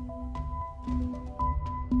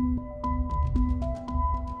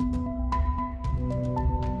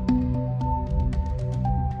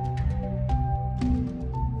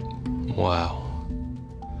 Wow.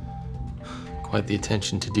 Quite the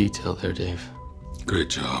attention to detail there, Dave. Great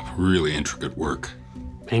job. Really intricate work.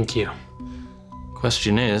 Thank you.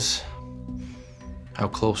 Question is, how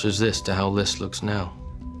close is this to how List looks now?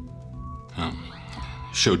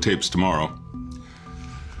 Show tapes tomorrow.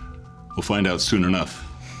 We'll find out soon enough.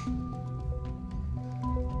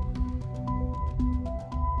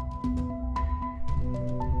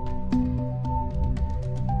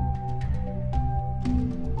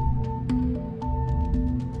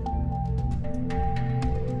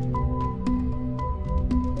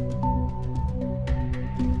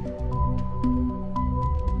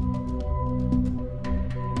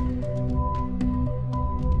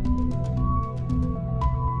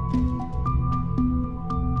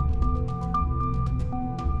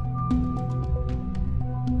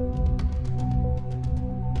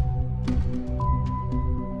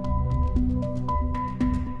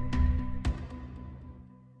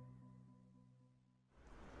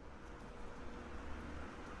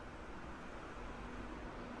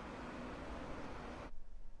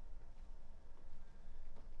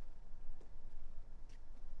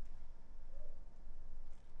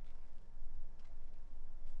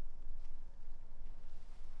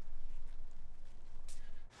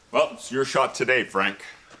 Well, it's your shot today, Frank.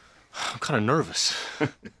 I'm kind of nervous.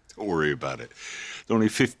 Don't worry about it. There's only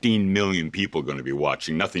 15 million people going to be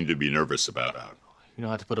watching. Nothing to be nervous about. You know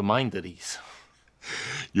how to put a mind at ease.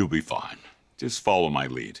 You'll be fine. Just follow my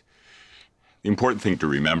lead. The important thing to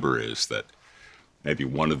remember is that maybe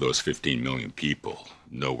one of those 15 million people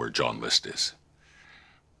know where John List is.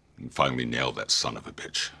 And finally nail that son of a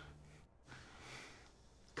bitch.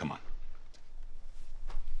 Come on.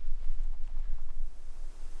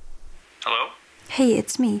 Hello? Hey,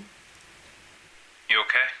 it's me. You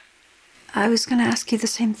okay? I was gonna ask you the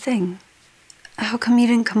same thing. How come you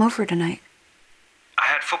didn't come over tonight? I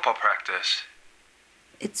had football practice.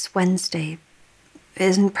 It's Wednesday.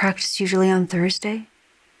 Isn't practice usually on Thursday?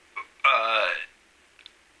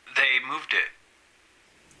 They moved it.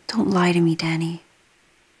 Don't lie to me, Danny.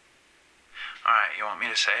 Alright, you want me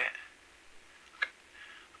to say it?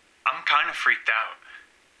 I'm kind of freaked out.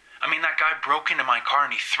 I mean, that guy broke into my car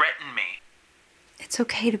and he threatened me. It's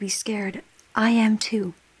okay to be scared. I am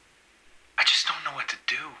too. I just don't know what to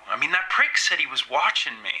do. I mean, that prick said he was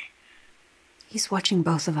watching me. He's watching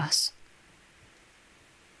both of us.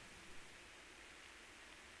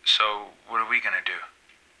 So, what are we gonna do?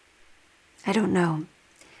 I don't know.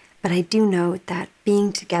 But I do know that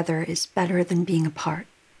being together is better than being apart.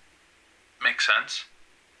 Makes sense.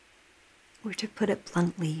 Or to put it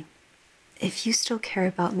bluntly, if you still care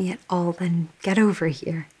about me at all, then get over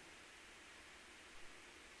here.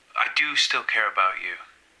 I do still care about you.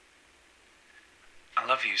 I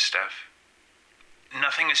love you, Steph.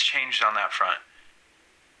 Nothing has changed on that front.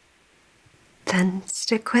 Then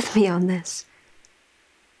stick with me on this.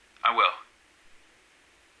 I will.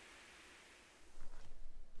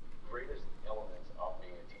 Greatest elements of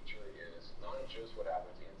being a teacher is not just what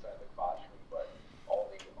happens inside the classroom, but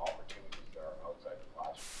all the opportunities that are outside the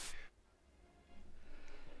classroom.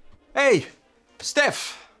 Hey,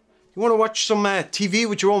 Steph, you want to watch some TV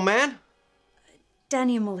with your old man?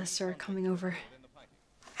 Danny and Melissa are coming over.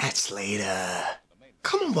 That's later.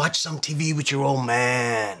 Come and watch some TV with your old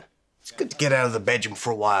man. It's good to get out of the bedroom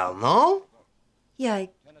for a while, no? Yeah, I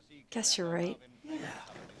guess you're right.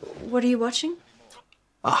 What are you watching?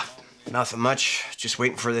 Nothing much. Just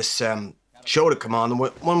waiting for this show to come on. The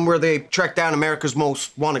one where they track down America's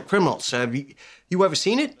most wanted criminals. Have you ever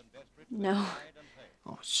seen it? No.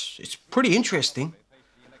 Oh, it's pretty interesting.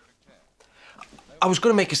 I was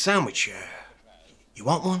going to make a sandwich. You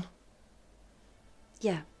want one?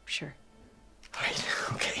 Yeah, sure. All right,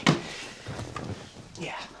 okay.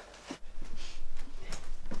 Yeah.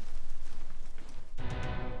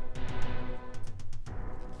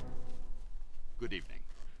 Good evening.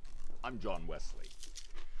 I'm John Wesley.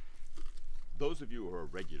 Those of you who are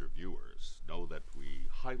regular viewers know that we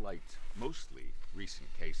highlight mostly recent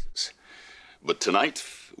cases. But tonight,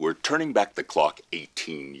 we're turning back the clock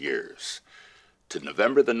 18 years to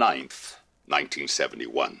November the 9th,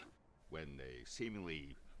 1971, when a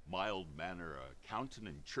seemingly mild-mannered accountant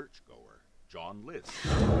and churchgoer, John List,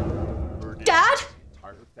 Dad?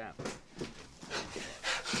 entire family.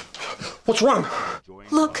 What's wrong?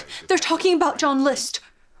 Look, they're talking about John List.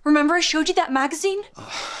 Remember I showed you that magazine?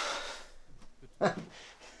 The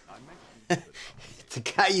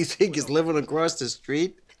guy you think is living across the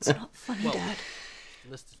street? It's not funny, Dad.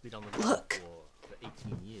 List has been on the road Look. for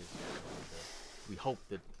 18 years now. We hope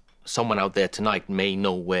that someone out there tonight may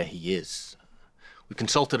know where he is. We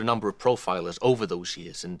consulted a number of profilers over those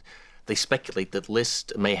years, and they speculate that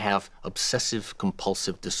List may have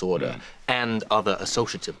obsessive-compulsive disorder and other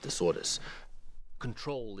associative disorders.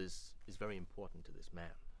 Control is very important to this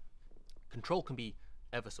man. Control can be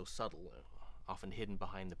ever so subtle, often hidden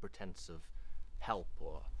behind the pretense of help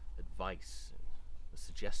or advice, a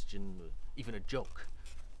suggestion, or even a joke.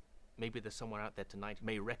 Maybe there's someone out there tonight who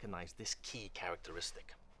may recognize this key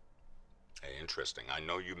characteristic. Hey, interesting. I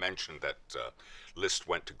know you mentioned that List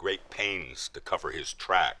went to great pains to cover his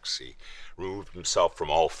tracks. He removed himself from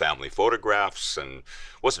all family photographs and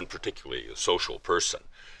wasn't particularly a social person.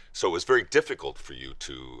 So it was very difficult for you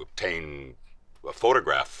to obtain a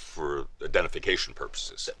photograph for identification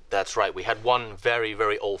purposes. That's right. We had one very,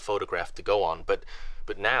 very old photograph to go on, but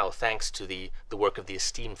now, thanks to the work of the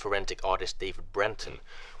esteemed forensic artist David Brenton,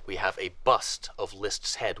 we have a bust of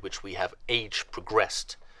List's head, which we have age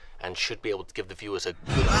progressed, and should be able to give the viewers a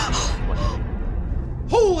good idea.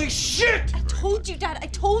 Holy shit! I told you, Dad. I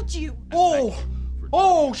told you.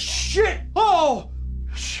 Oh, shit! Oh!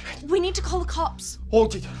 Shit. We need to call the cops. Oh,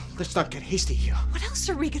 let's not get hasty here. What else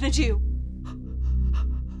are we gonna do?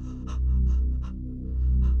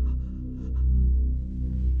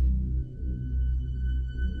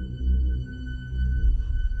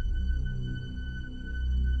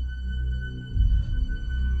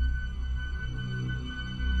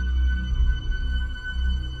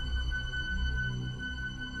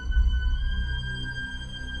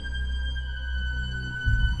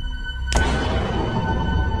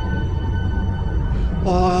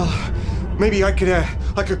 Maybe I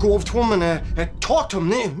could go over to him and talk to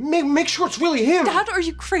him. Make sure it's really him. Dad, are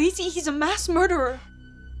you crazy? He's a mass murderer.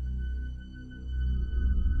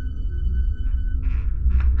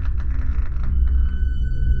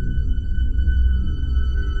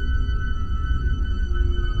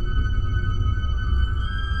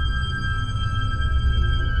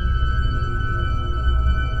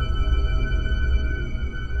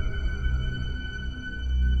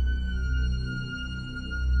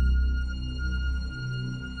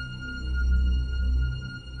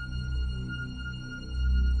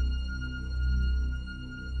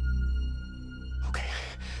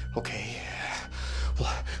 Okay.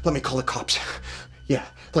 Well, let me call the cops. Yeah,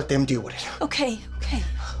 let them deal with it. Okay.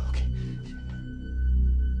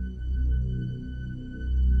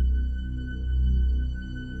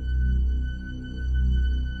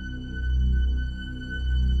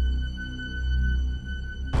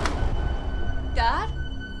 Dad?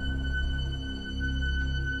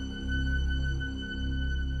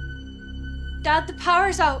 Dad, the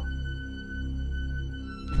power's out.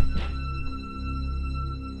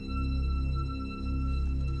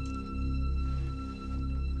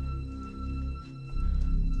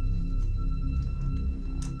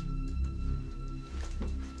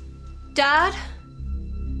 Dad?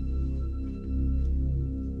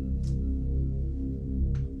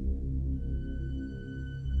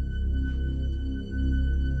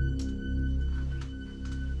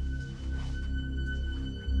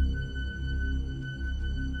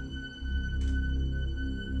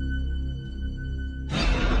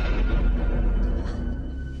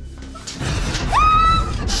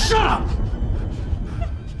 Shut up!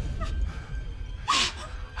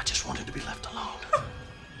 I just wanted to be left alone.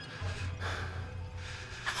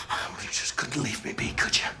 You just couldn't leave me be,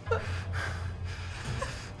 could you?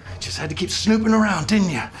 Just had to keep snooping around, didn't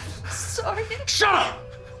you? Sorry. Shut up!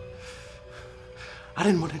 I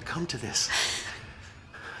didn't want it to come to this.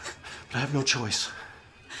 But I have no choice.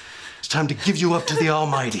 It's time to give you up to the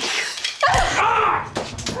Almighty.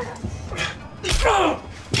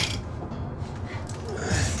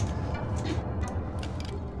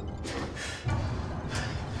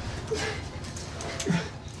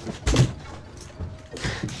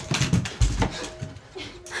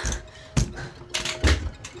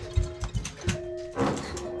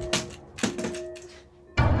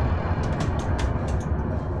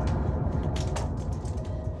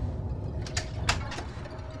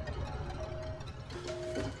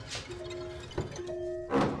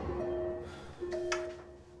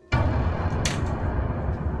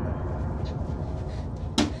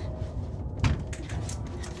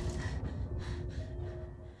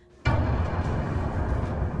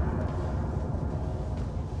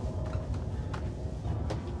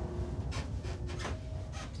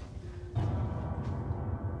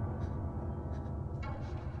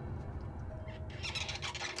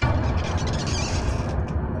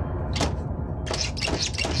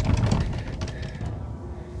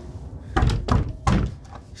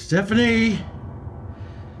 Stephanie!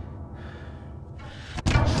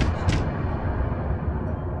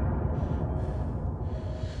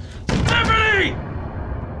 Stephanie!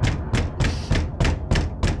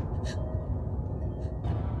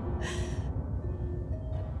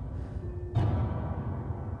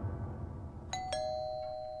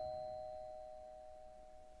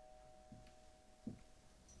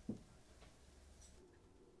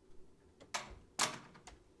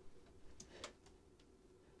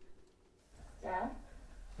 Dad?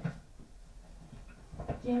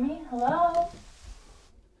 Jimmy, hello?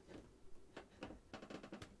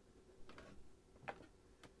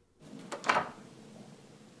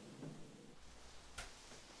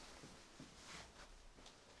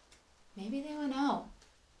 Maybe they went out.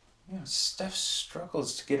 You know, Steph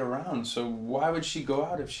struggles to get around, so why would she go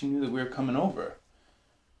out if she knew that we were coming over?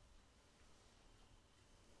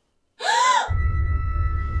 Is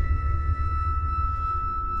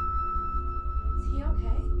he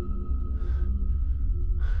okay?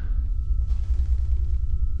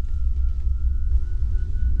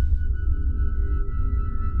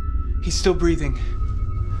 He's still breathing.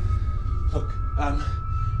 Look,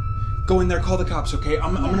 go in there, call the cops, okay?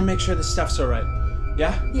 I'm gonna make sure the stuff's all right.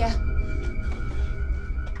 Yeah? Yeah.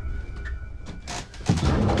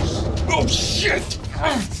 Oh, shit!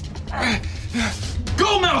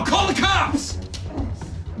 Go, Mel! Call the cops!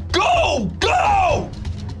 Go! Go!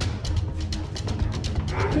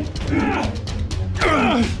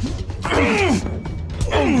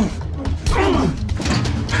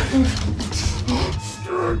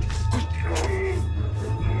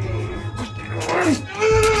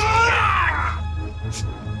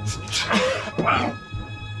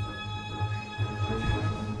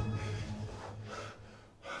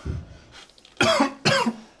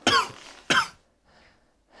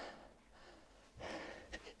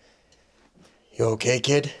 You okay,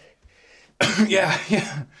 kid? Yeah.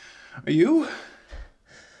 Are you?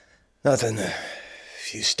 Nothing. A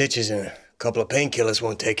few stitches and a couple of painkillers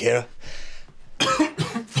won't take care of.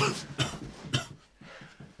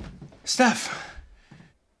 Steph!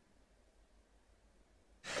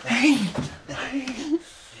 Hey!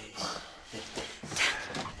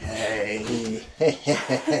 Hey.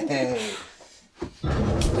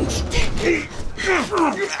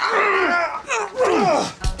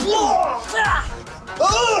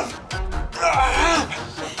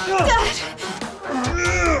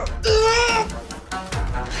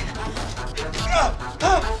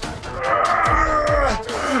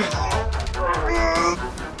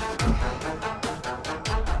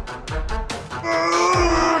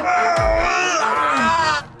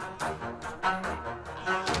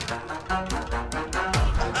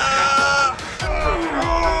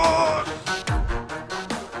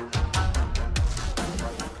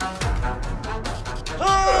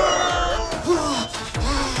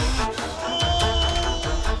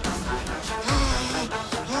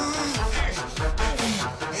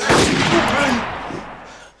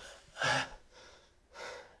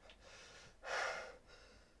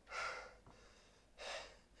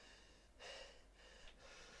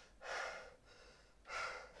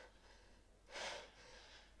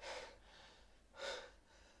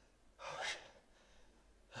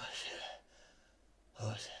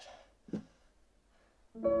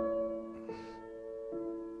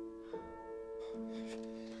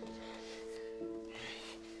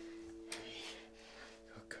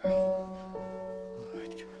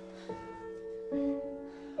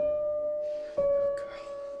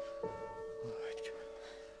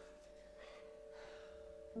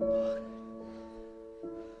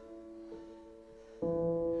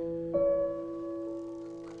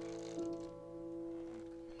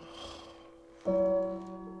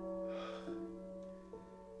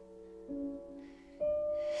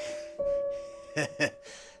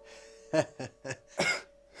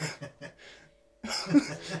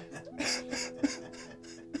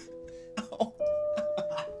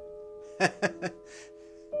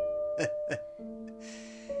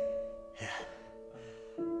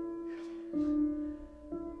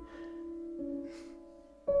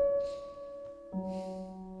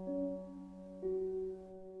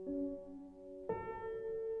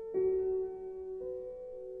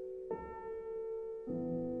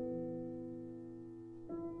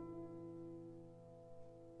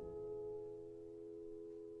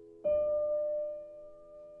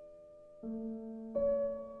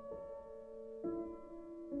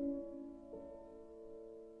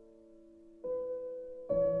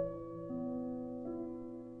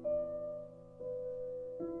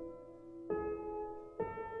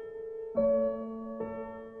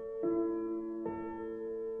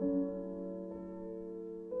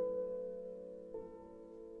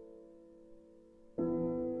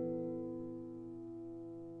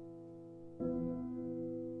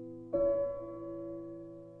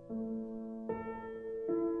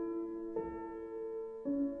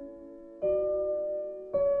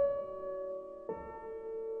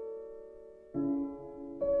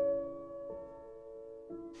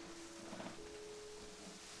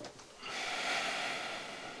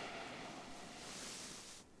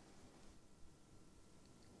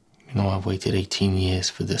 I've waited 18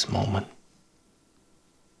 years for this moment.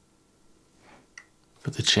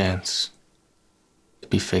 For the chance to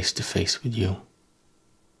be face to face with you.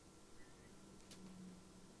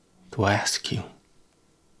 To ask you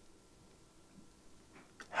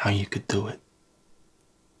how you could do it.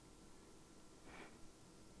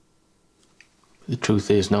 The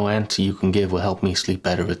truth is, no answer you can give will help me sleep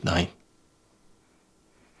better at night.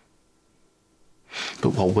 But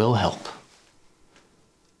what will help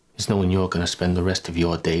is knowing you're going to spend the rest of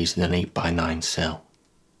your days in an 8x9 cell.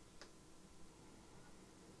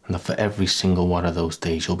 And that for every single one of those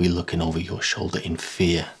days, you'll be looking over your shoulder in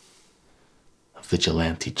fear of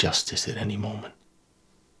vigilante justice at any moment.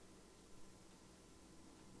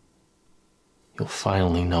 You'll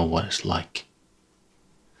finally know what it's like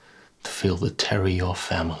to feel the terror your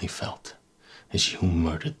family felt as you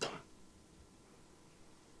murdered them.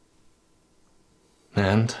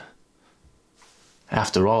 And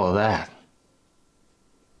after all of that,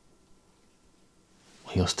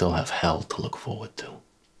 well, you'll still have hell to look forward to.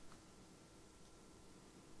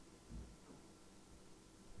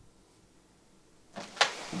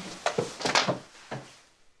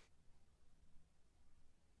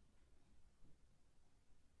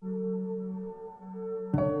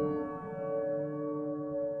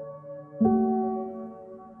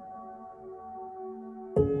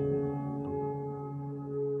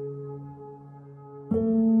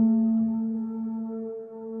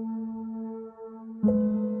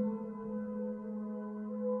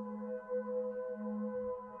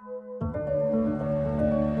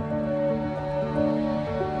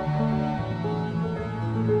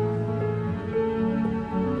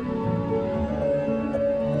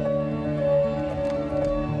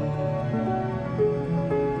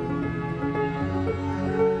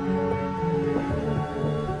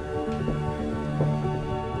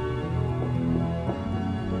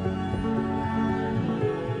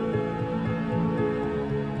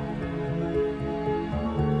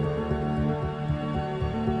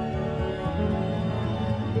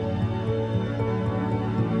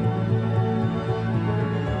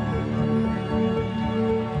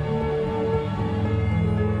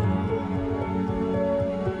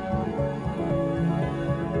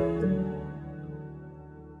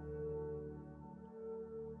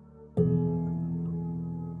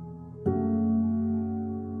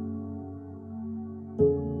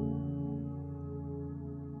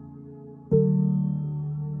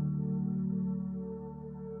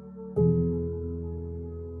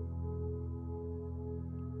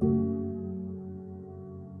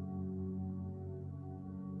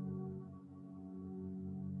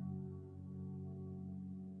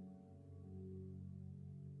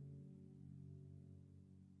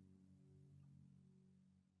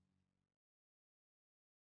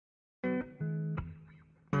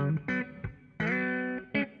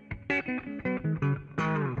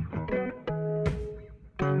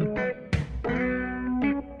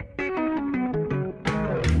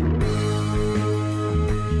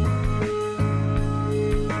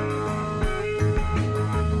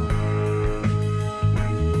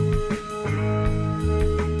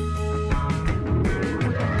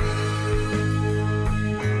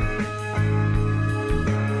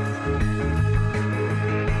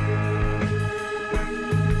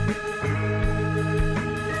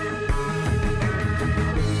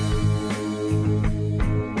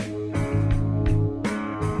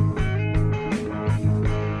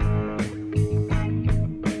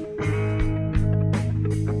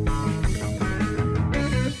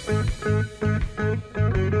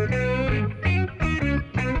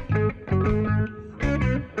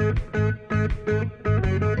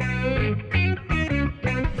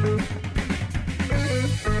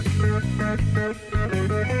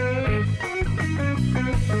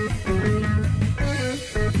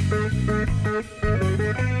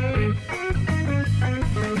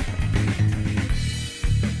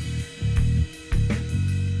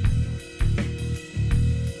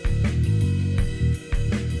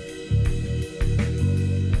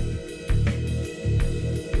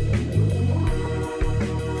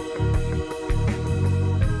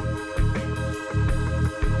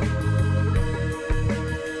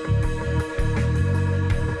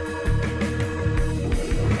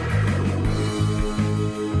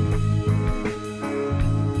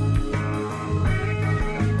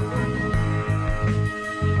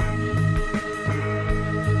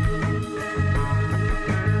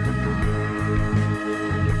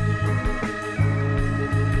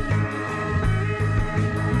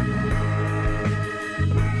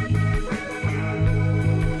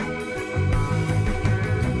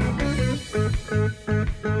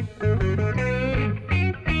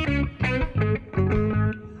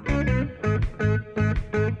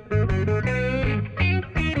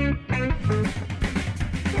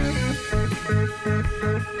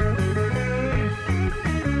 Bye.